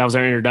 actually. That was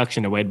our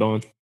introduction to Wade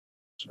Bowen.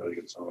 It's a really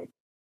good song.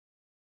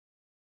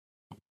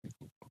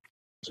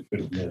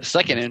 The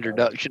second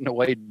introduction to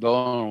Wade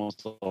Bowen was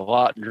a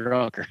lot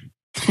drunker.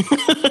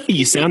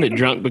 You sounded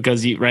drunk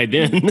because you right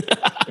then.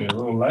 A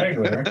little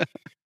lag there.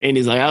 And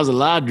he's like, I was a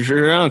lot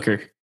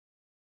drunker.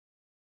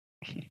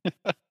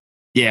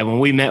 Yeah, when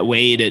we met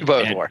Wade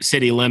at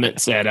City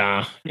Limits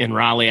in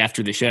Raleigh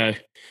after the show,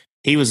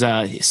 he was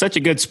such a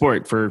good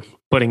sport for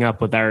putting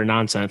up with our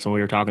nonsense when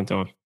we were talking to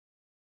him.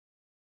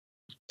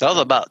 That was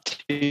about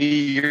 2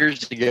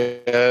 years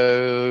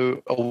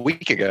ago, a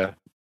week ago.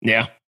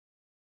 Yeah.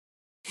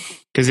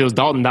 Because it was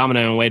Dalton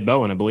Domino and Wade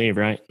Bowen, I believe,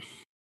 right?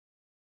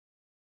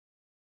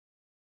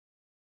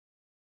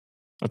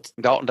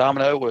 Dalton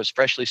Domino was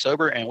freshly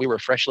sober, and we were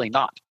freshly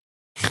not.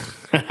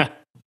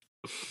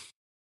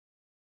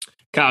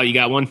 Kyle, you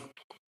got one?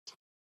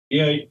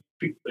 Yeah,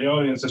 the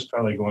audience is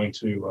probably going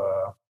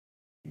to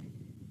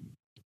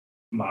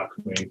mock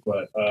me,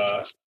 but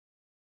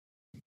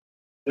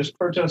this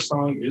protest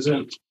song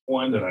isn't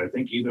one that I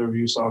think either of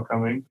you saw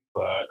coming,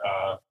 but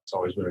it's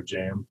always been a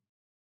jam.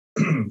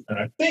 And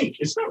I think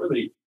it's not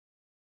really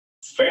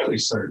fairly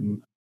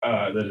certain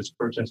that it's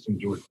protesting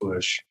George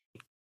Bush.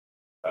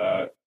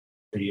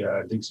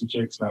 The Dixie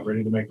Chicks Not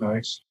Ready to Make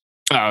Nice.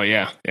 Oh,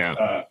 yeah.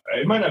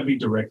 It might not be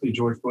directly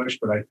George Bush,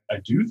 but I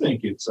do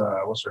think it's,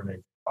 what's her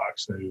name?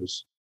 Fox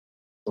News.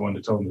 The one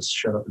that told him to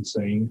shut up and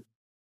sing.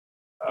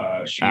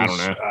 I don't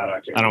know.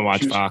 I don't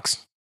watch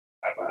Fox.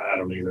 I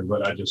don't either,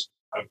 but I'm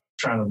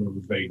trying to remember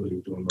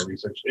vaguely doing my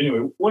research.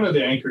 Anyway, one of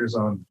the anchors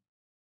on,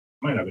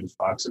 might not have been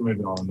Fox, it may have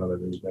been on another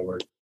news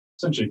network,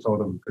 essentially told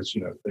them, because,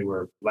 they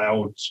were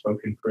loud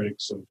spoken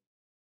critics of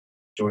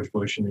George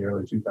Bush in the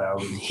early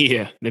 2000s.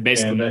 Yeah, they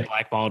basically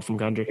blackballed from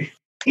country.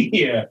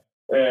 Yeah,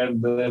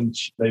 and then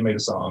they made a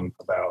song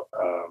about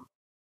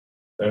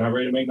they're not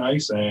ready to make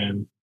nice,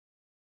 and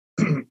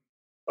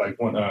like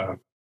one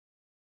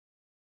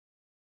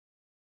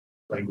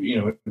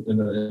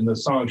in the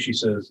song she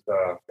says,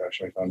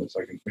 gosh, I found it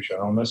so I can make sure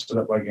I don't mess it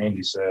up like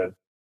Andy said.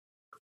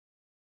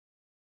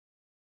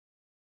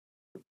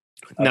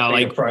 No,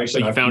 like price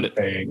you found it.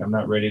 Paying. I'm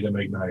not ready to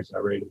make nice.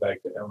 Not ready to back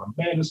down. I'm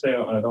mad as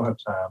hell, and I don't have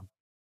time.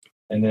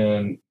 And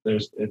then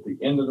there's at the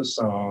end of the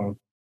song.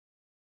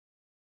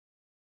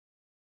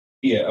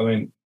 Yeah, I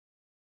mean,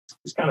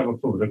 it's kind of a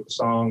political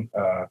song.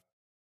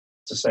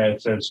 It's a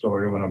sad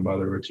story when a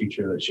mother or a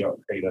teacher that she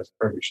hate a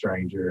perfect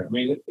stranger. I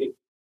mean,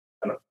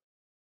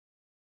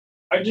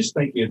 I just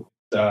think it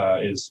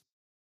is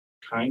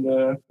kind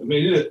of. I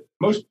mean, it's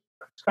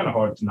kind of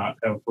hard to not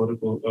have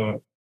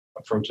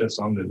a protest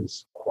song that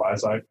is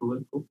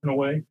quasi-political in a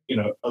way,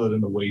 other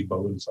than the Wade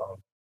Bowen song.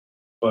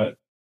 But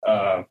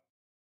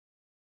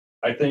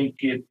I think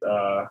it,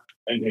 and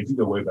if you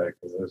go way back,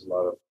 there's a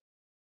lot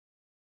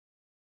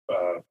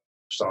of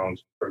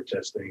songs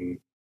protesting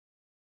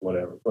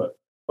whatever, but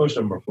most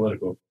of them are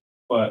political.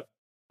 But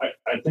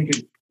I think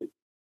it's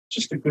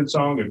just a good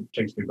song. It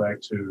takes me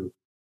back to,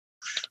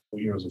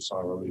 what year was the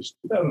song released?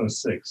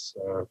 2006,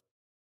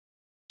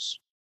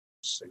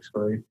 sixth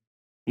grade.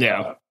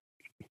 Yeah.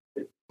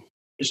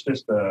 It's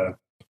just, I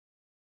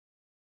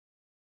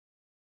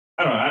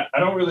don't know. I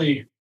don't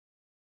really,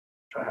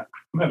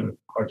 I'm having a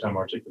hard time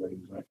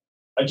articulating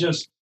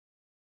this.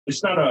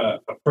 It's not a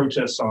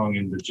protest song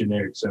in the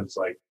generic sense,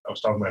 like I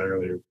was talking about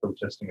earlier,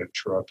 protesting a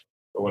truck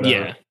or whatever.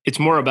 Yeah, it's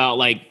more about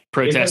like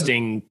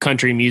protesting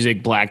country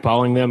music,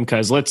 blackballing them.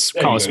 Because let's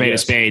call a spade a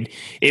spade.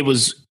 It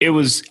was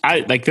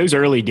like those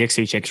early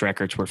Dixie Chicks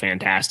records were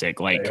fantastic.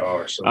 Like, they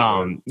are so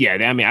good. Yeah.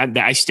 I mean,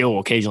 I still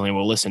occasionally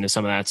will listen to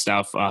some of that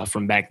stuff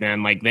from back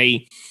then. Like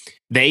they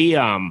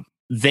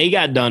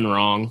got done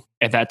wrong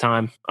at that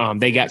time.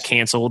 They got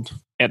canceled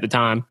at the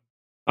time.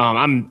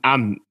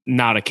 I'm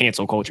not a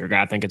cancel culture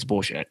guy. I think it's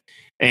bullshit.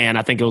 And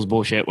I think it was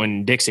bullshit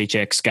when Dixie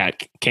Chicks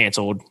got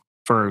canceled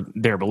for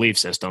their belief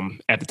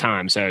system at the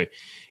time. So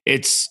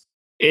it's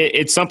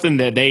something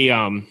that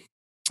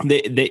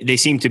they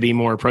seem to be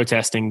more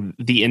protesting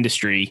the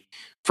industry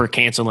for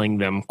canceling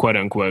them, quote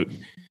unquote.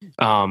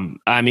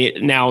 I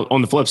mean, now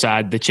on the flip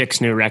side, the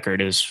Chicks' new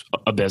record is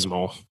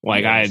abysmal.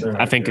 Like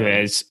I think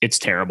it's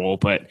terrible,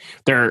 but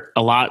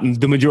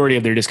the majority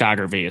of their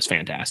discography is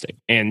fantastic,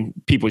 and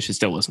people should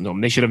still listen to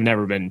them. They should have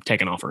never been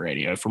taken off of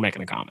radio for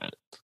making a comment.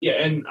 Yeah,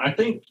 and I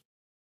think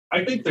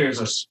there's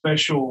a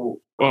special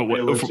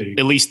ability.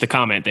 At least the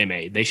comment they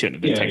made, they shouldn't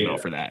have been taken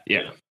off for that.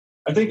 Yeah.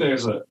 I think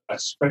there's a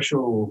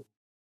special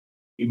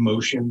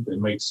emotion that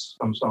makes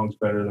some songs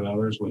better than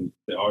others when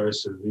the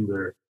artist is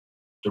either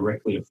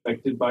directly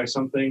affected by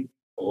something,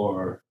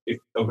 or if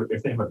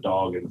they have a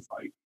dog in the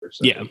fight or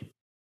something. Yeah,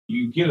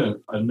 you get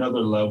another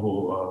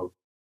level of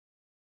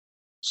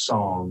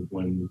song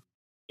when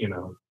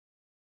I'll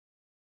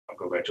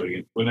go back to it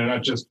again, when they're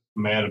not just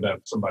mad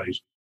about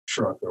somebody's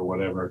truck or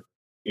whatever.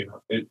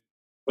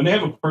 When they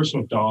have a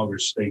personal dog or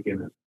stake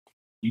in it,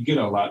 you get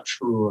a lot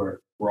truer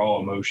raw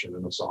emotion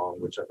in a song,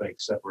 which I think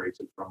separates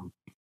it from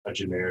a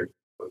generic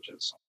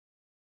protest song.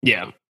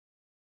 Yeah.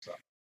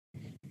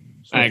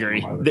 I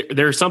agree.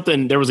 There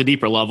was a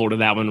deeper level to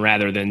that one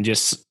rather than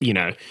just,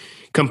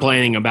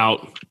 complaining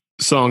about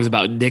songs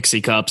about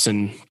Dixie cups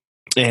and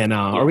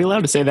are we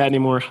allowed to say that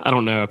anymore? I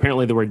don't know.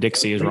 Apparently the word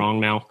Dixie is wrong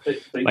now.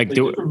 They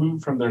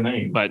removed from their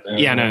name. But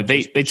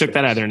they took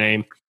that out of their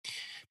name.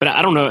 But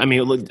I don't know. I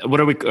mean,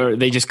 what are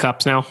they just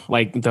cups now?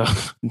 Like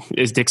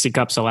is Dixie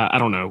cups allowed? I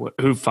don't know.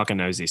 Who fucking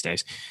knows these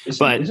days?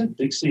 Isn't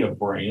Dixie a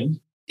brand?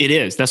 It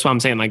is. That's what I'm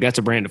saying. Like that's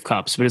a brand of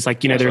cups, but it's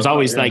like, there's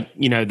always like,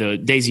 the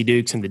Daisy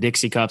Dukes and the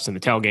Dixie cups and the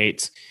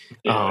tailgates.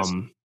 Yes.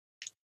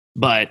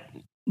 But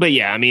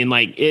yeah, I mean,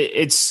 like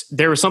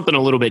there was something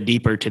a little bit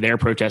deeper to their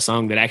protest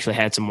song that actually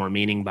had some more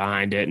meaning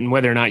behind it. And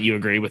whether or not you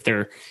agree with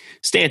their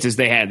stances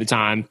they had at the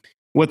time,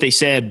 what they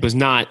said was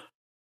not,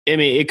 I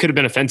mean, it could have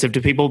been offensive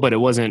to people, but it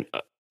wasn't,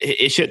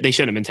 they shouldn't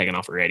have been taken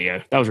off the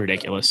radio. That was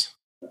ridiculous.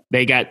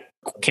 They got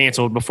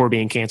canceled before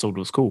being canceled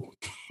was cool.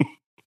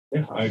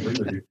 Yeah, I agree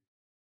with you.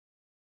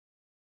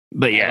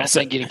 But yeah, I don't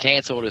think getting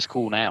canceled is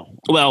cool now.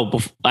 Well,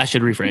 I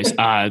should rephrase.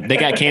 They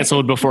got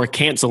canceled before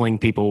canceling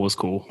people was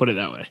cool. Put it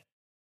that way.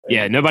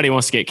 Yeah, nobody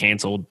wants to get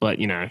canceled, but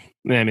I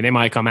mean, they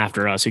might come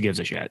after us. Who gives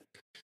a shit?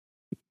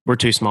 We're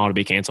too small to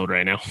be canceled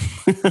right now.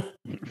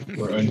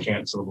 We're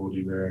uncancelable,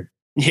 D-Berry.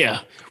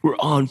 Yeah, we're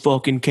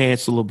unfucking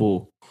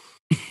cancelable.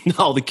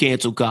 All the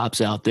cancel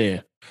cops out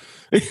there.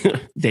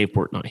 Dave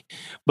Portnoy.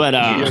 But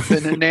You ever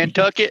been to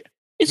Nantucket?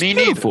 it's Me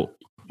beautiful.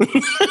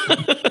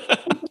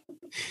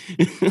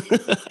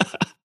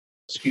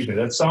 Excuse me.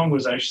 That song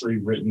was actually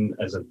written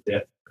as a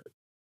death threat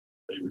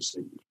they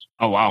received.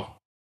 Oh, wow.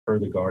 Per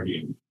The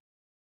Guardian.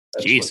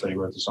 That's Jeez. what they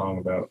wrote the song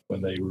about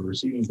when they were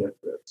receiving death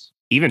threats.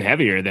 Even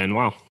heavier than,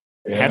 wow.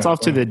 Yeah, hats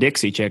off to the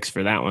Dixie Chicks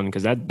for that one,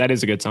 because that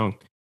is a good song.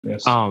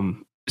 Yes.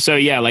 So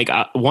yeah, like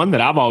one that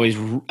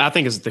I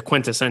think is the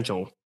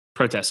quintessential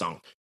protest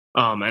song.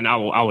 And I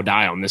will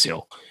die on this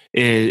hill.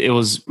 It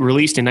was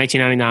released in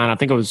 1999. I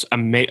think it was.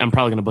 I'm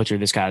probably going to butcher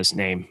this guy's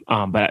name.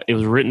 But it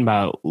was written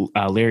by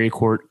Larry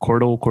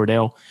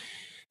Cordell,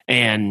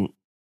 and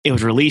it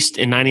was released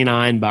in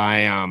 '99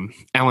 by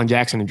Alan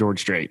Jackson and George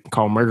Strait,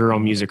 called "Murder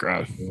on Music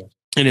Row." Yeah.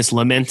 And it's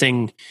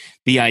lamenting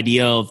the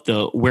idea of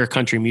where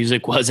country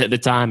music was at the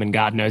time. And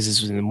God knows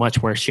this was in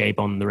much worse shape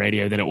on the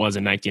radio than it was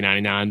in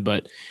 1999.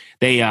 But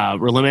they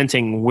were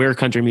lamenting where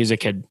country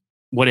music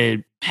what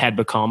it had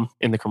become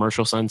in the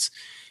commercial sense,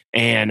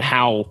 and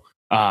how,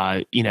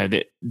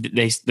 the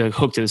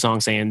hook to the song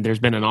saying there's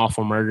been an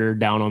awful murder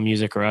down on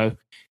Music Row,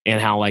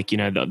 and how, like,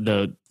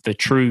 the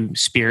true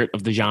spirit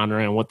of the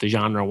genre and what the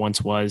genre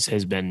once was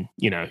has been,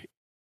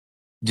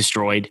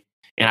 destroyed.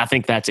 And I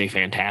think that's a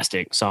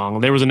fantastic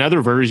song. There was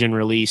another version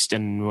released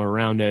in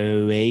around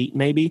 2008,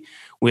 maybe,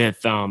 but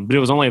it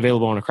was only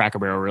available on a Cracker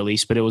Barrel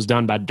release, but it was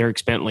done by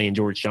Dierks Bentley and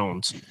George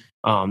Jones.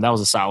 That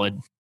was a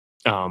solid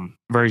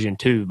version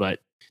too, but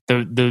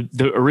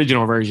the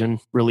original version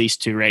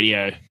released to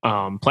radio,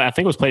 I think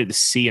it was played at the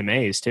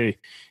CMAs too,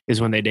 is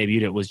when they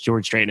debuted it, was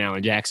George Strait and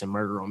Alan Jackson,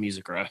 "Murder on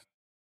Music Row."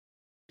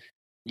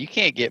 You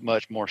can't get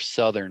much more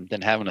Southern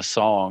than having a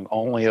song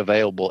only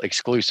available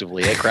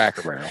exclusively at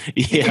Cracker Barrel.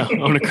 Yeah,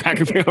 on a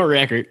Cracker Barrel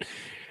record.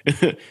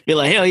 Be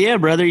like, hell yeah,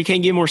 brother, you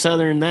can't get more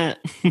Southern than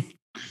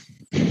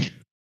that.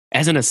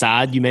 As an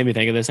aside, you made me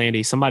think of this,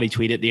 Andy. Somebody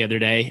tweeted the other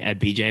day at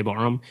BJ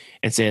Barham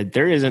and said,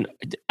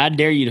 I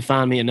dare you to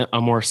find me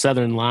a more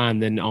Southern line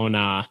than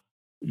on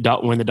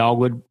when the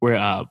dogwood,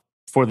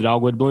 for the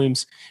dogwood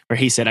blooms, where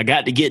he said, I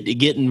got to get to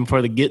getting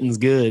for the getting's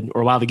good,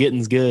 or while the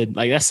getting's good.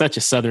 Like, that's such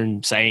a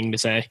Southern saying to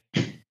say.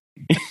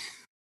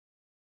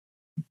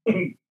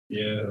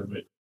 Yeah,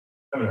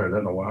 I haven't heard that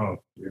in a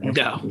while.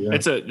 No, Yeah.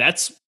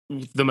 that's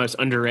the most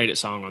underrated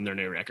song on their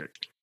new record.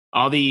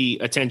 All the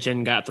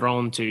attention got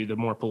thrown to the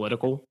more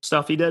political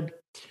stuff he did,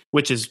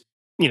 which is,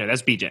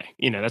 that's BJ.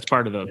 That's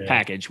part of the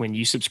package. When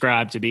you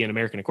subscribe to be an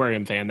American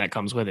Aquarium fan, that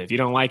comes with it. If you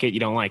don't like it, you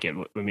don't like it.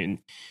 I mean,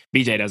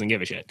 BJ doesn't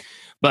give a shit.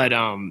 But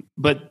all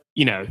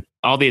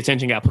the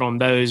attention got put on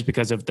those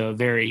because of the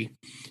very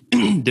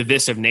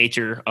divisive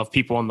nature of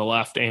people on the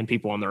left and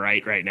people on the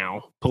right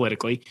now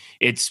politically.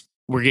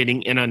 We're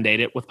getting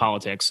inundated with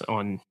politics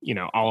on,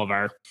 all of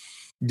our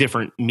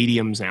different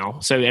mediums now.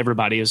 So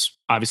everybody is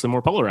obviously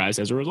more polarized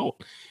as a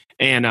result.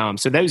 And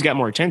so those got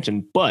more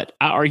attention. But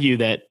I argue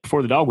that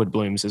Before the Dogwood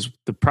Blooms is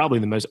probably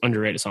the most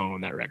underrated song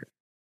on that record.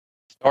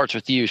 Starts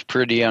With You is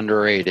pretty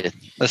underrated.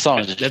 The song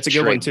is that's a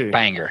good one too.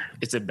 Banger.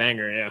 It's a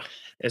banger, yeah.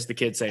 As the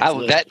kids say.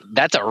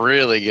 That's a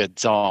really good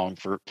song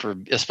for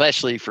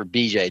especially for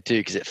BJ too,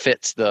 because it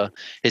fits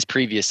his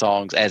previous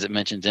songs, as it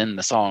mentions in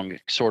the song,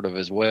 sort of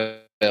as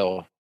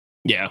well.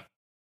 Yeah,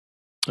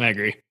 I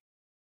agree.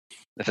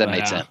 If that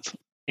made sense.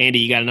 Andy,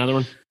 you got another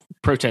one?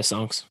 Protest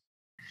songs.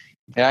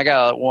 Yeah, I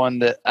got one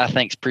that I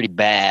think is pretty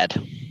bad.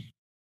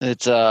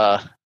 It's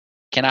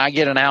Can I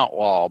Get an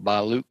Outlaw by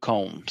Luke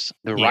Combs.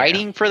 The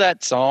writing for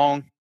that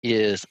song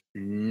is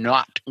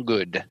not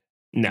good.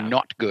 No.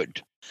 Not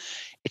good.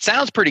 It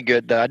sounds pretty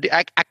good though.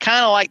 I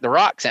kind of like the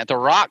rock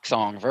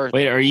song version.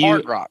 Wait,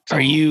 are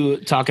are you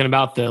talking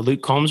about the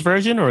Luke Combs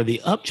version or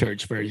the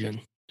Upchurch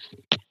version?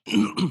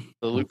 The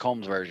Luke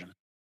Combs version,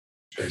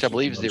 which I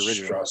believe is the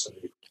original.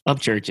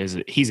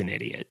 Upchurch he's an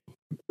idiot.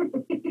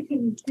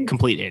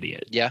 Complete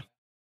idiot. Yeah.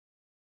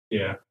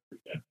 Yeah.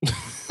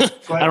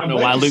 I don't know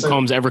why Luke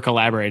Combs ever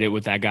collaborated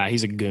with that guy.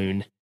 He's a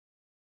goon.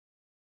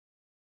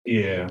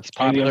 Yeah. He's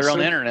popular on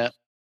the internet.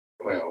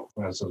 Well,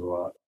 that says a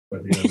lot.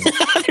 But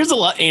there's a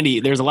lot, Andy.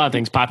 There's a lot of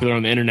things popular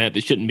on the internet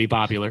that shouldn't be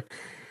popular.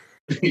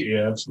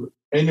 Yeah, absolutely.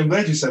 And I'm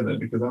glad you said that,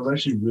 because I was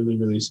actually really,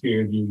 really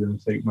scared you were going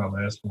to take my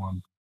last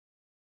one.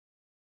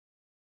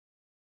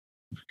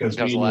 Because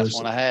that was the last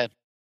one I had.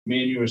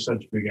 Me and you are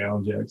such big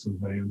Alan Jackson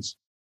fans,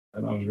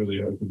 and I was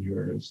really hoping you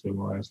were still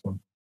my last one.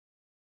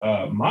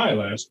 My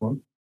last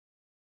one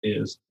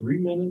is 3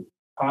 Minute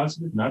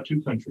Positive, Not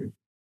Too Country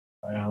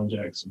by Alan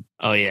Jackson.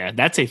 Oh, yeah.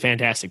 That's a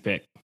fantastic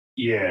pick.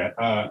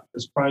 Yeah.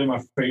 It's probably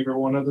my favorite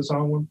one of the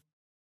song one.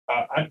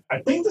 I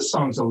think the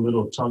song's a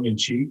little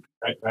tongue-in-cheek.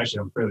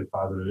 Actually, I'm fairly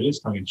positive it is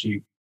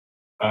tongue-in-cheek.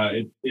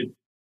 It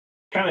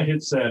kind of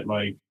hits that,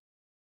 like,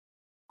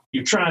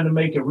 you're trying to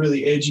make a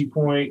really edgy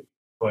point,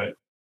 but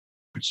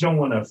you don't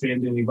want to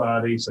offend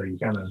anybody, so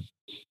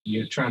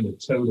you're trying to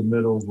toe the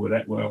middle with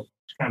that. Well,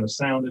 it's kind of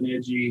sounding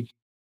edgy.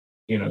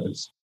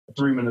 It's a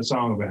 3-minute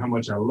song about how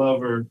much I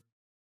love her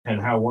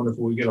and how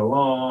wonderful we get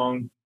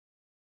along,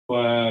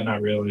 but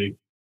not really.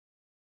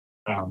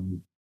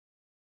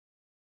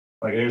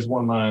 Like there's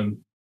one line.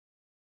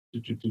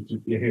 Yeah,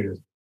 here it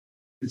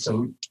is.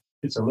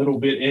 It's a little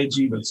bit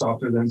edgy, but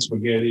softer than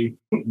spaghetti.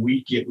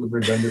 Weak yet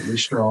redundantly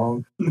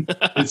strong.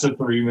 It's a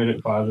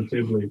 3-minute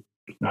positively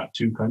not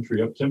too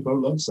country up tempo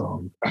love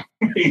song. I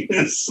mean,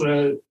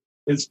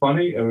 it's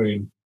funny. I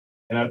mean,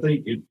 and I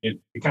think it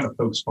kind of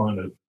pokes fun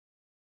at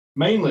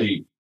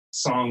mainly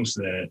songs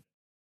that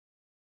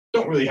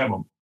don't really have a.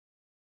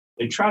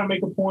 They try to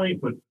make a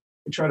point, but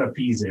they try to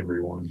appease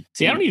everyone.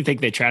 See, I don't even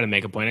think they try to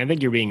make a point. I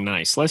think you're being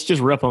nice. Let's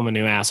just rip them a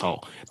new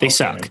asshole. They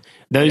suck.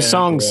 Those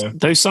songs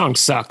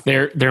suck.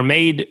 They're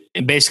made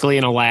basically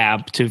in a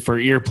lab for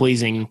ear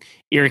pleasing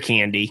ear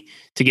candy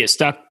to get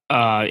stuck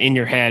in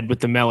your head with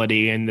the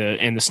melody and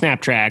the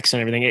snap tracks and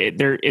everything.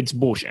 It's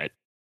bullshit.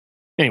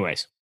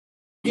 Anyways.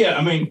 Yeah,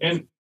 I mean,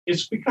 and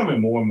it's becoming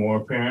more and more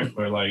apparent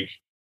where like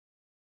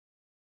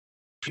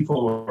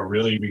people are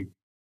really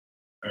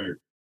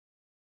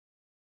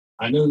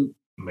I know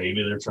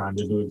maybe they're trying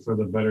to do it for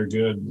the better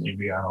good.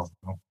 Maybe I don't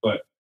know.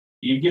 But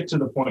you get to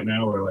the point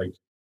now where like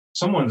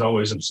someone's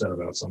always upset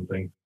about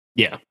something.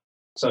 Yeah.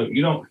 So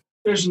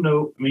there's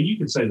no, I mean, you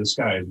could say the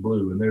sky is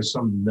blue and there's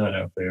some nut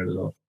out there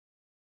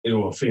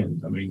it'll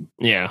offend. I mean,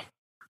 yeah.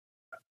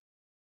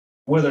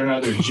 Whether or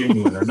not they're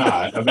genuine or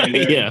not. I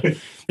mean, yeah,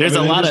 there's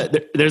a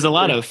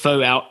lot of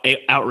faux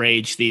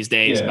outrage these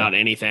days about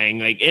anything.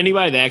 Like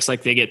anybody that acts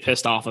like they get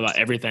pissed off about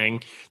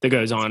everything that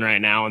goes on right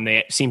now, and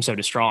they seem so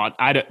distraught.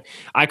 I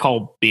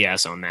call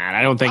BS on that.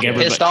 I don't think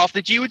everybody pissed off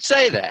that you would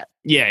say that.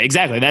 Yeah,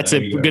 exactly. That's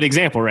a good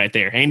example right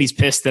there. Andy's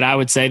pissed that I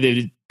would say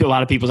that a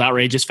lot of people's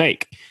outrage is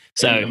fake.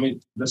 So I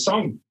mean, the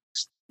song. I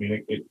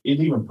mean, it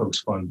even pokes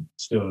fun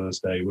still to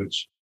this day,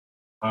 which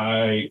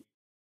I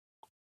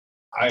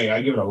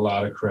give it a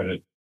lot of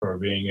credit for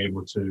being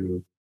able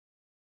to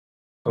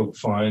poke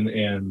fun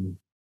and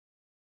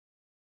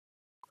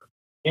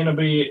in a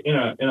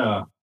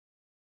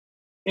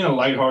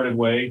lighthearted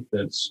way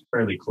that's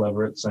fairly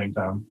clever at the same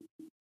time.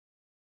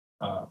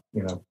 So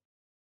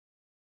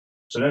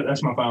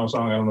that's my final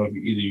song. I don't know if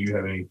either of you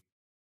have any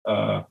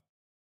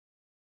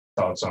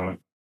thoughts on it.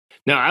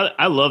 No,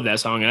 I love that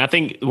song, and I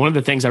think one of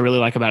the things I really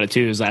like about it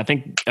too is I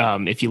think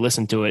if you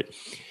listen to it.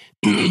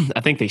 I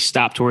think they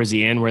stop towards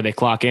the end where they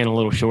clock in a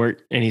little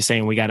short, and he's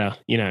saying we gotta,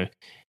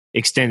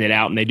 extend it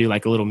out, and they do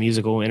like a little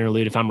musical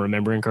interlude, if I'm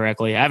remembering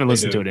correctly. I haven't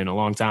listened to it in a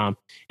long time,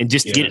 and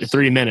just get it to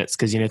 3 minutes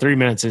because 3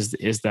 minutes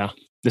is the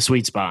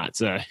sweet spot.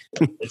 So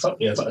it's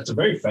a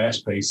very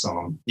fast paced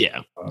song. Yeah,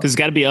 because it's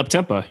got to be up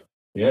tempo.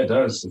 Yeah, it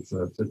does.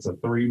 It's a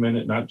 3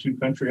 minute, not too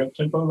country up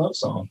tempo love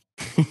song.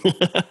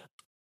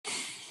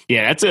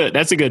 Yeah,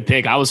 that's a good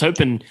pick. I was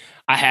hoping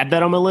I had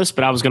that on my list,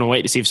 but I was going to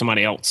wait to see if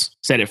somebody else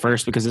said it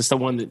first because it's the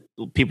one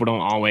that people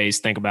don't always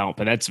think about.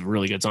 But that's a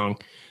really good song.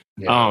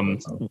 Yeah,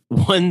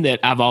 one that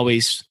I've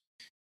always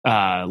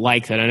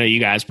liked that I know you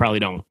guys probably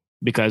don't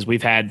because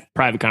we've had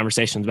private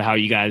conversations about how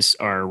you guys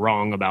are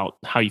wrong about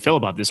how you feel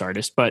about this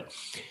artist. But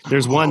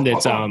there's one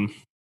that's our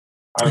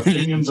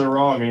opinions are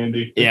wrong,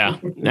 Andy. Yeah,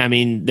 I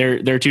mean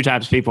there are two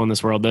types of people in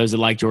this world: those that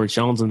like George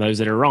Jones and those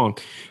that are wrong.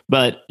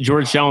 But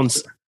George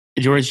Jones,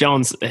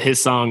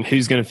 his song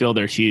 "Who's Gonna Fill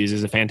Their Shoes"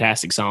 is a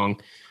fantastic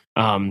song.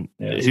 So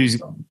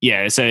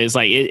it's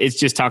like it's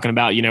just talking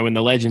about when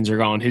the legends are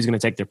gone, who's going to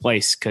take their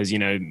place? Because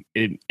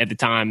at the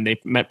time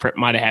they might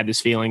have had this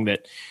feeling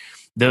that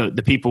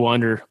the people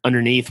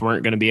underneath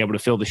weren't going to be able to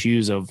fill the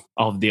shoes of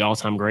all of the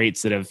all-time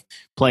greats that have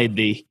played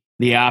the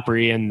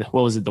Opry and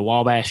what was it, the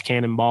Wabash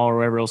Cannonball or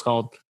whatever it was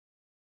called.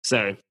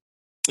 So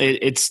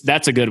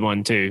that's a good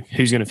one too.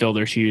 Who's going to fill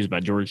their shoes by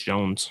George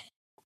Jones.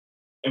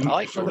 And I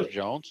like George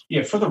Jones.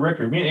 Yeah, for the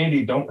record, me and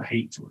Andy don't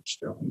hate George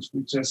Jones.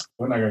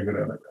 We're not going to go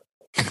down that road.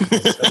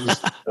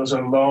 Those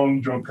are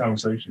long, drunk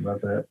conversations about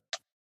that.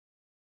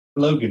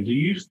 Logan, do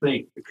you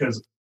think,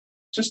 because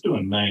just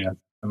doing math,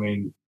 I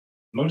mean,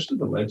 most of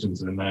the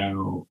legends are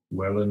now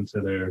well into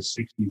their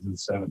 60s and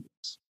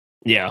 70s.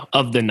 Yeah,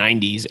 of the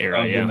 90s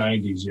era. The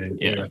 90s,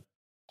 yeah.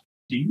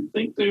 Do you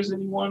think there's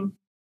anyone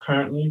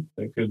currently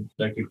that could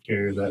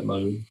carry that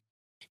load?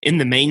 In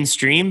the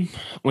mainstream,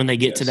 when they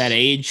get to that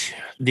age,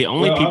 the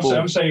only people...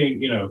 I'm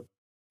saying,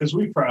 because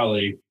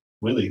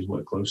Willie's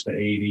close to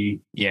 80.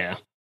 Yeah.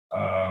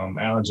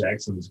 Alan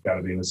Jackson's got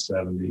to be in his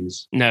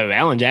 70s. No,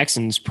 Alan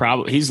Jackson's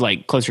he's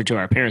like closer to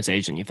our parents'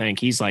 age than you think.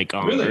 He's like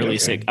early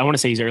six. I want to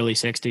say he's early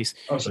 60s.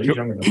 Oh, so he's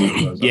younger than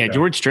I was. Yeah, okay.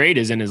 George Strait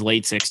is in his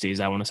late 60s.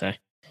 I want to say.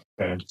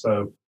 Okay,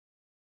 so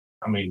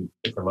I mean,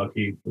 if we're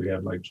lucky, we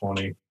have like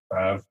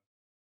 25.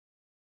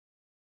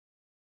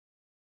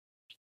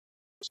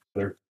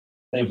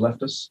 They've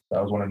left us. So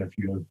I was wondering if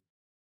you.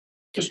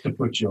 Just to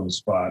put you on the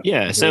spot.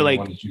 Yeah, so like,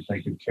 one that you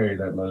think could carry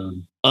that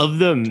load of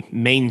the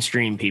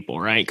mainstream people,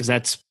 right? Because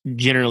that's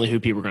generally who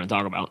people are going to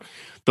talk about.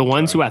 The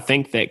ones who I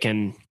think that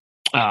can,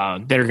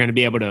 that are going to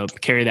be able to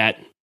carry that.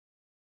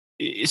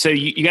 So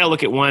you got to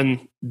look at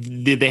one.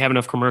 Did they have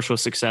enough commercial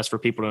success for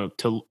people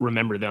to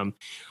remember them?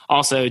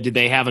 Also, did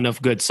they have enough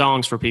good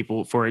songs for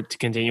people for it to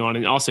continue on?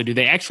 And also, do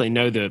they actually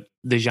know the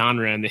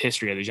genre and the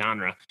history of the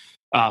genre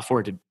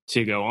for it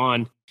to go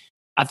on?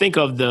 I think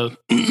of the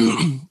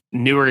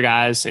newer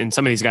guys, and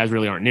some of these guys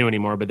really aren't new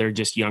anymore, but they're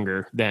just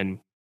younger than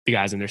the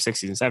guys in their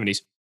 60s and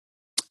 70s.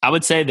 I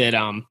would say that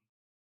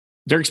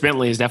Dierks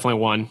Bentley is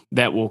definitely one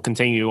that will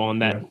continue on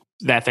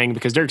that thing,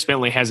 because Dierks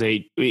Bentley has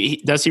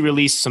does he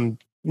release some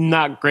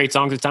not great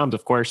songs at times,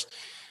 of course,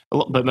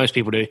 but most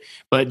people do.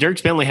 But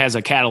Dierks Bentley has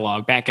a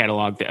back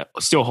catalog that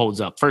still holds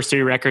up. First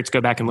three records,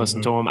 go back and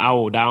listen to them. I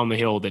will die on the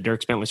hill that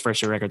Dierks Bentley's first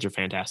three records are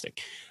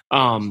fantastic.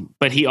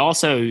 But he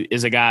also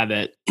is a guy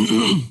that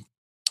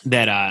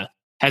that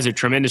has a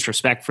tremendous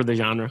respect for the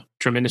genre,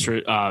 tremendous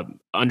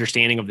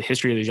understanding of the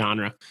history of the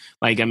genre.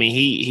 Like, I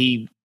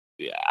mean,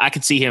 I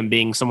could see him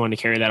being someone to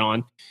carry that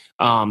on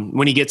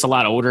when he gets a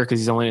lot older, because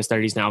he's only in his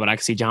 30s now. But I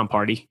could see John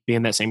Party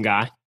being that same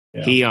guy.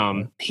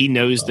 Yeah. He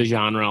knows the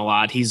genre a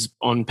lot. He's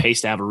on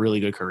pace to have a really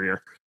good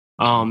career.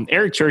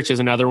 Eric Church is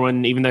another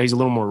one, even though he's a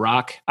little more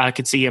rock. I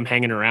could see him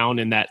hanging around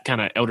in that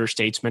kind of elder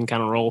statesman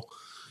kind of role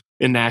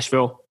in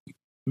Nashville,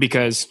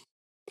 because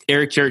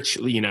Eric Church,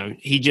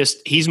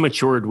 he's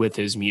matured with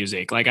his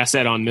music. Like I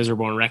said on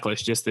Miserable and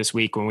Reckless just this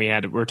week when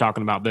we're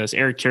talking about this,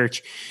 Eric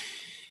Church,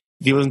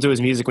 if you listen to his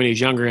music when he was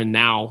younger and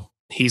now,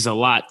 he's a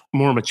lot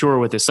more mature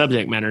with his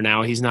subject matter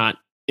now. He's not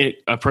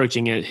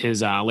approaching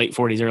his late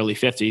 40s, early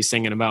 50s,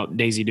 singing about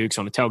Daisy Dukes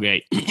on a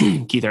tailgate,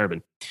 Keith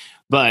Urban.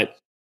 But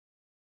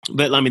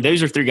I mean,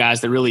 those are three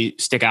guys that really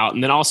stick out.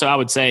 And then also I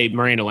would say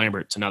Miranda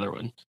Lambert's another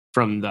one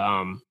from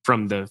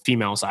the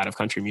female side of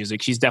country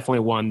music. She's definitely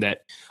one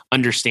that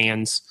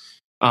understands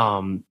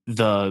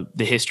the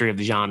history of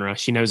the genre.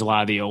 She knows a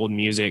lot of the old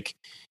music.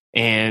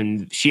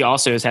 And she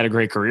also has had a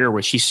great career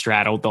where she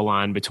straddled the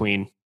line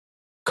between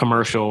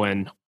commercial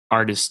and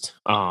artist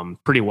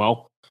pretty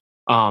well.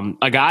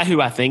 A guy who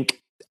I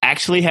think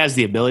actually has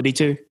the ability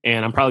to,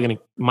 and I'm probably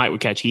might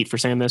catch heat for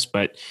saying this,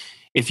 but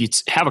if you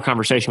have a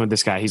conversation with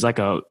this guy, he's like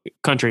a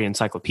country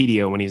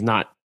encyclopedia when he's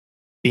not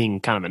being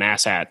kind of an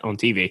asshat on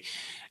TV,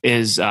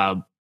 is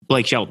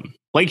Blake Shelton.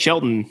 Blake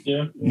Shelton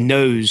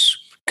knows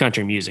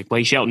country music.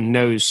 Blake Shelton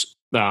knows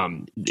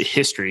the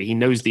history. He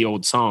knows the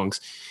old songs.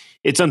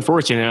 It's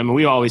unfortunate. I mean,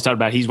 we always talk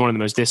about he's one of the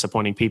most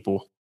disappointing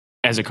people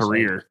as a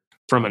career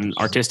from an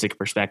artistic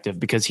perspective,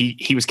 because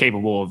he was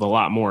capable of a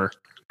lot more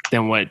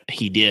than what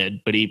he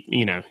did. But he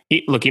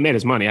made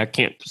his money. I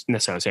can't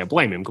necessarily say I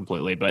blame him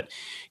completely, but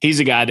he's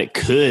a guy that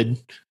could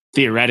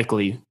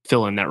theoretically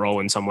fill in that role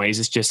in some ways.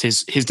 It's just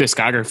his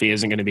discography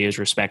isn't going to be as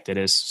respected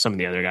as some of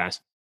the other guys.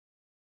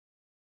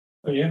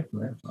 Oh yeah,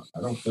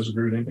 I don't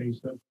disagree with anything you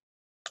said.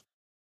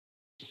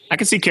 I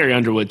can see Carrie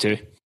Underwood too.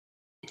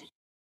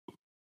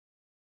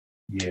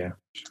 Yeah.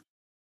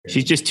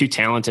 She's just too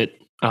talented.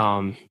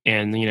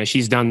 And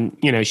she's done,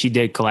 she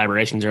did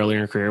collaborations earlier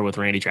in her career with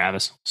Randy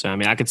Travis. So, I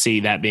mean, I could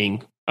see that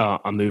being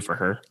a move for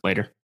her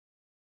later.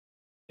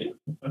 Yeah.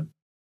 Okay.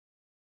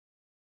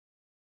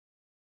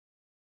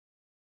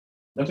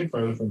 Nothing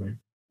further from me.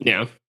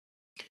 Yeah.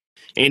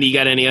 Andy, you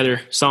got any other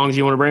songs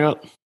you want to bring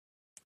up?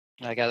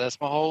 That's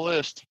my whole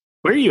list.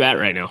 Where are you at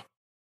right now?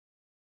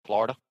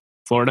 Florida.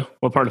 Florida?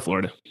 What part of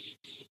Florida?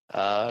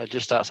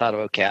 Just outside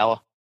of Ocala.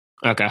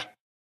 Okay.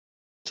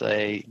 It's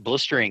a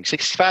blistering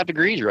 65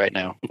 degrees right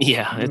now.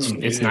 Yeah,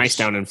 it's nice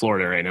down in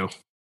Florida right now.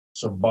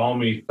 It's a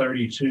balmy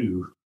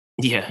 32.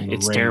 Yeah,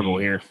 it's terrible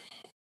here.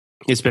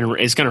 It's going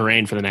to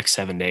rain for the next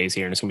 7 days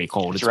here, and it's going to be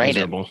cold. It's raining.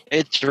 Miserable.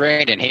 It's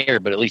raining here,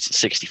 but at least it's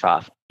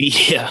 65.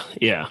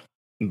 Yeah.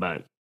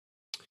 But,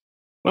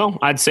 well,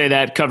 I'd say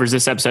that covers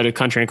this episode of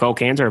Country and Cold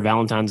Cans, our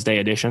Valentine's Day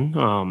edition.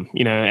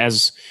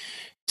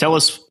 Tell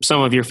us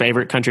some of your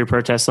favorite country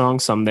protest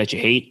songs, some that you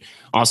hate.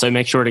 Also,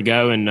 make sure to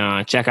go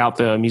and check out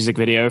the music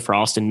video for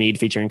Austin Meade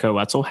featuring Koe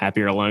Wetzel,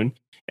 Happier Alone.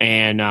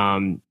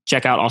 And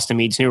check out Austin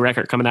Meade's new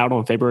record coming out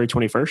on February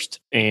 21st.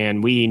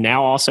 And we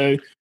now also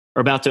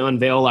are about to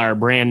unveil our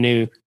brand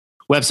new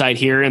website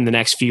here in the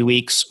next few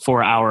weeks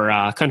for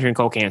our Country and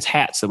Cold Cans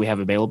hats that we have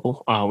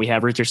available. We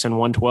have Richardson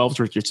 112s,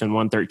 Richardson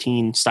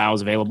 113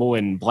 styles available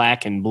in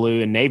black and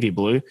blue and navy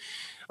blue.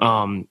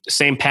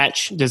 Same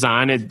patch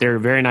design. They're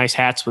very nice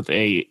hats with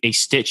a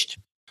stitched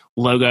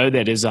logo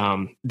that is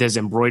that's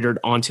embroidered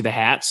onto the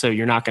hat. So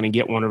you're not going to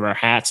get one of our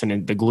hats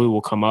and the glue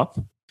will come up.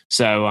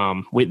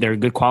 So they're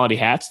good quality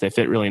hats. They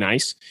fit really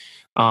nice.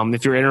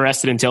 If you're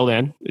interested until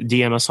then,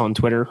 DM us on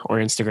Twitter or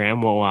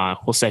Instagram.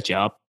 We'll set you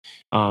up.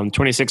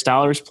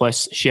 $26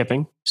 plus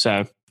shipping.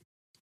 So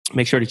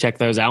make sure to check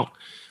those out.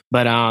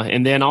 But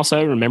and then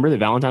also remember that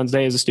Valentine's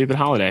Day is a stupid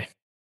holiday.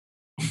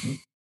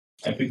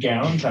 Happy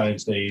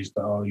Valentine's Day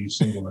to all you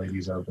single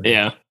ladies out there.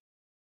 Yeah.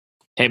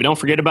 Hey, but don't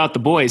forget about the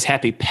boys.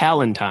 Happy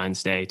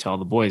Palentine's Day to all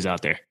the boys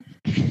out there.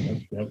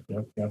 Yep.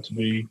 Got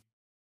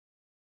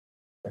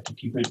to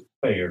keep it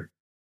fair.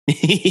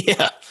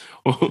 Yeah.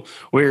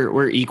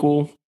 We're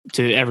equal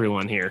to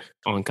everyone here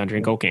on Country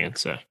and Cold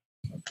Cans. So,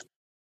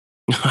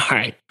 all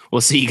right. We'll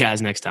see you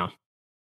guys next time.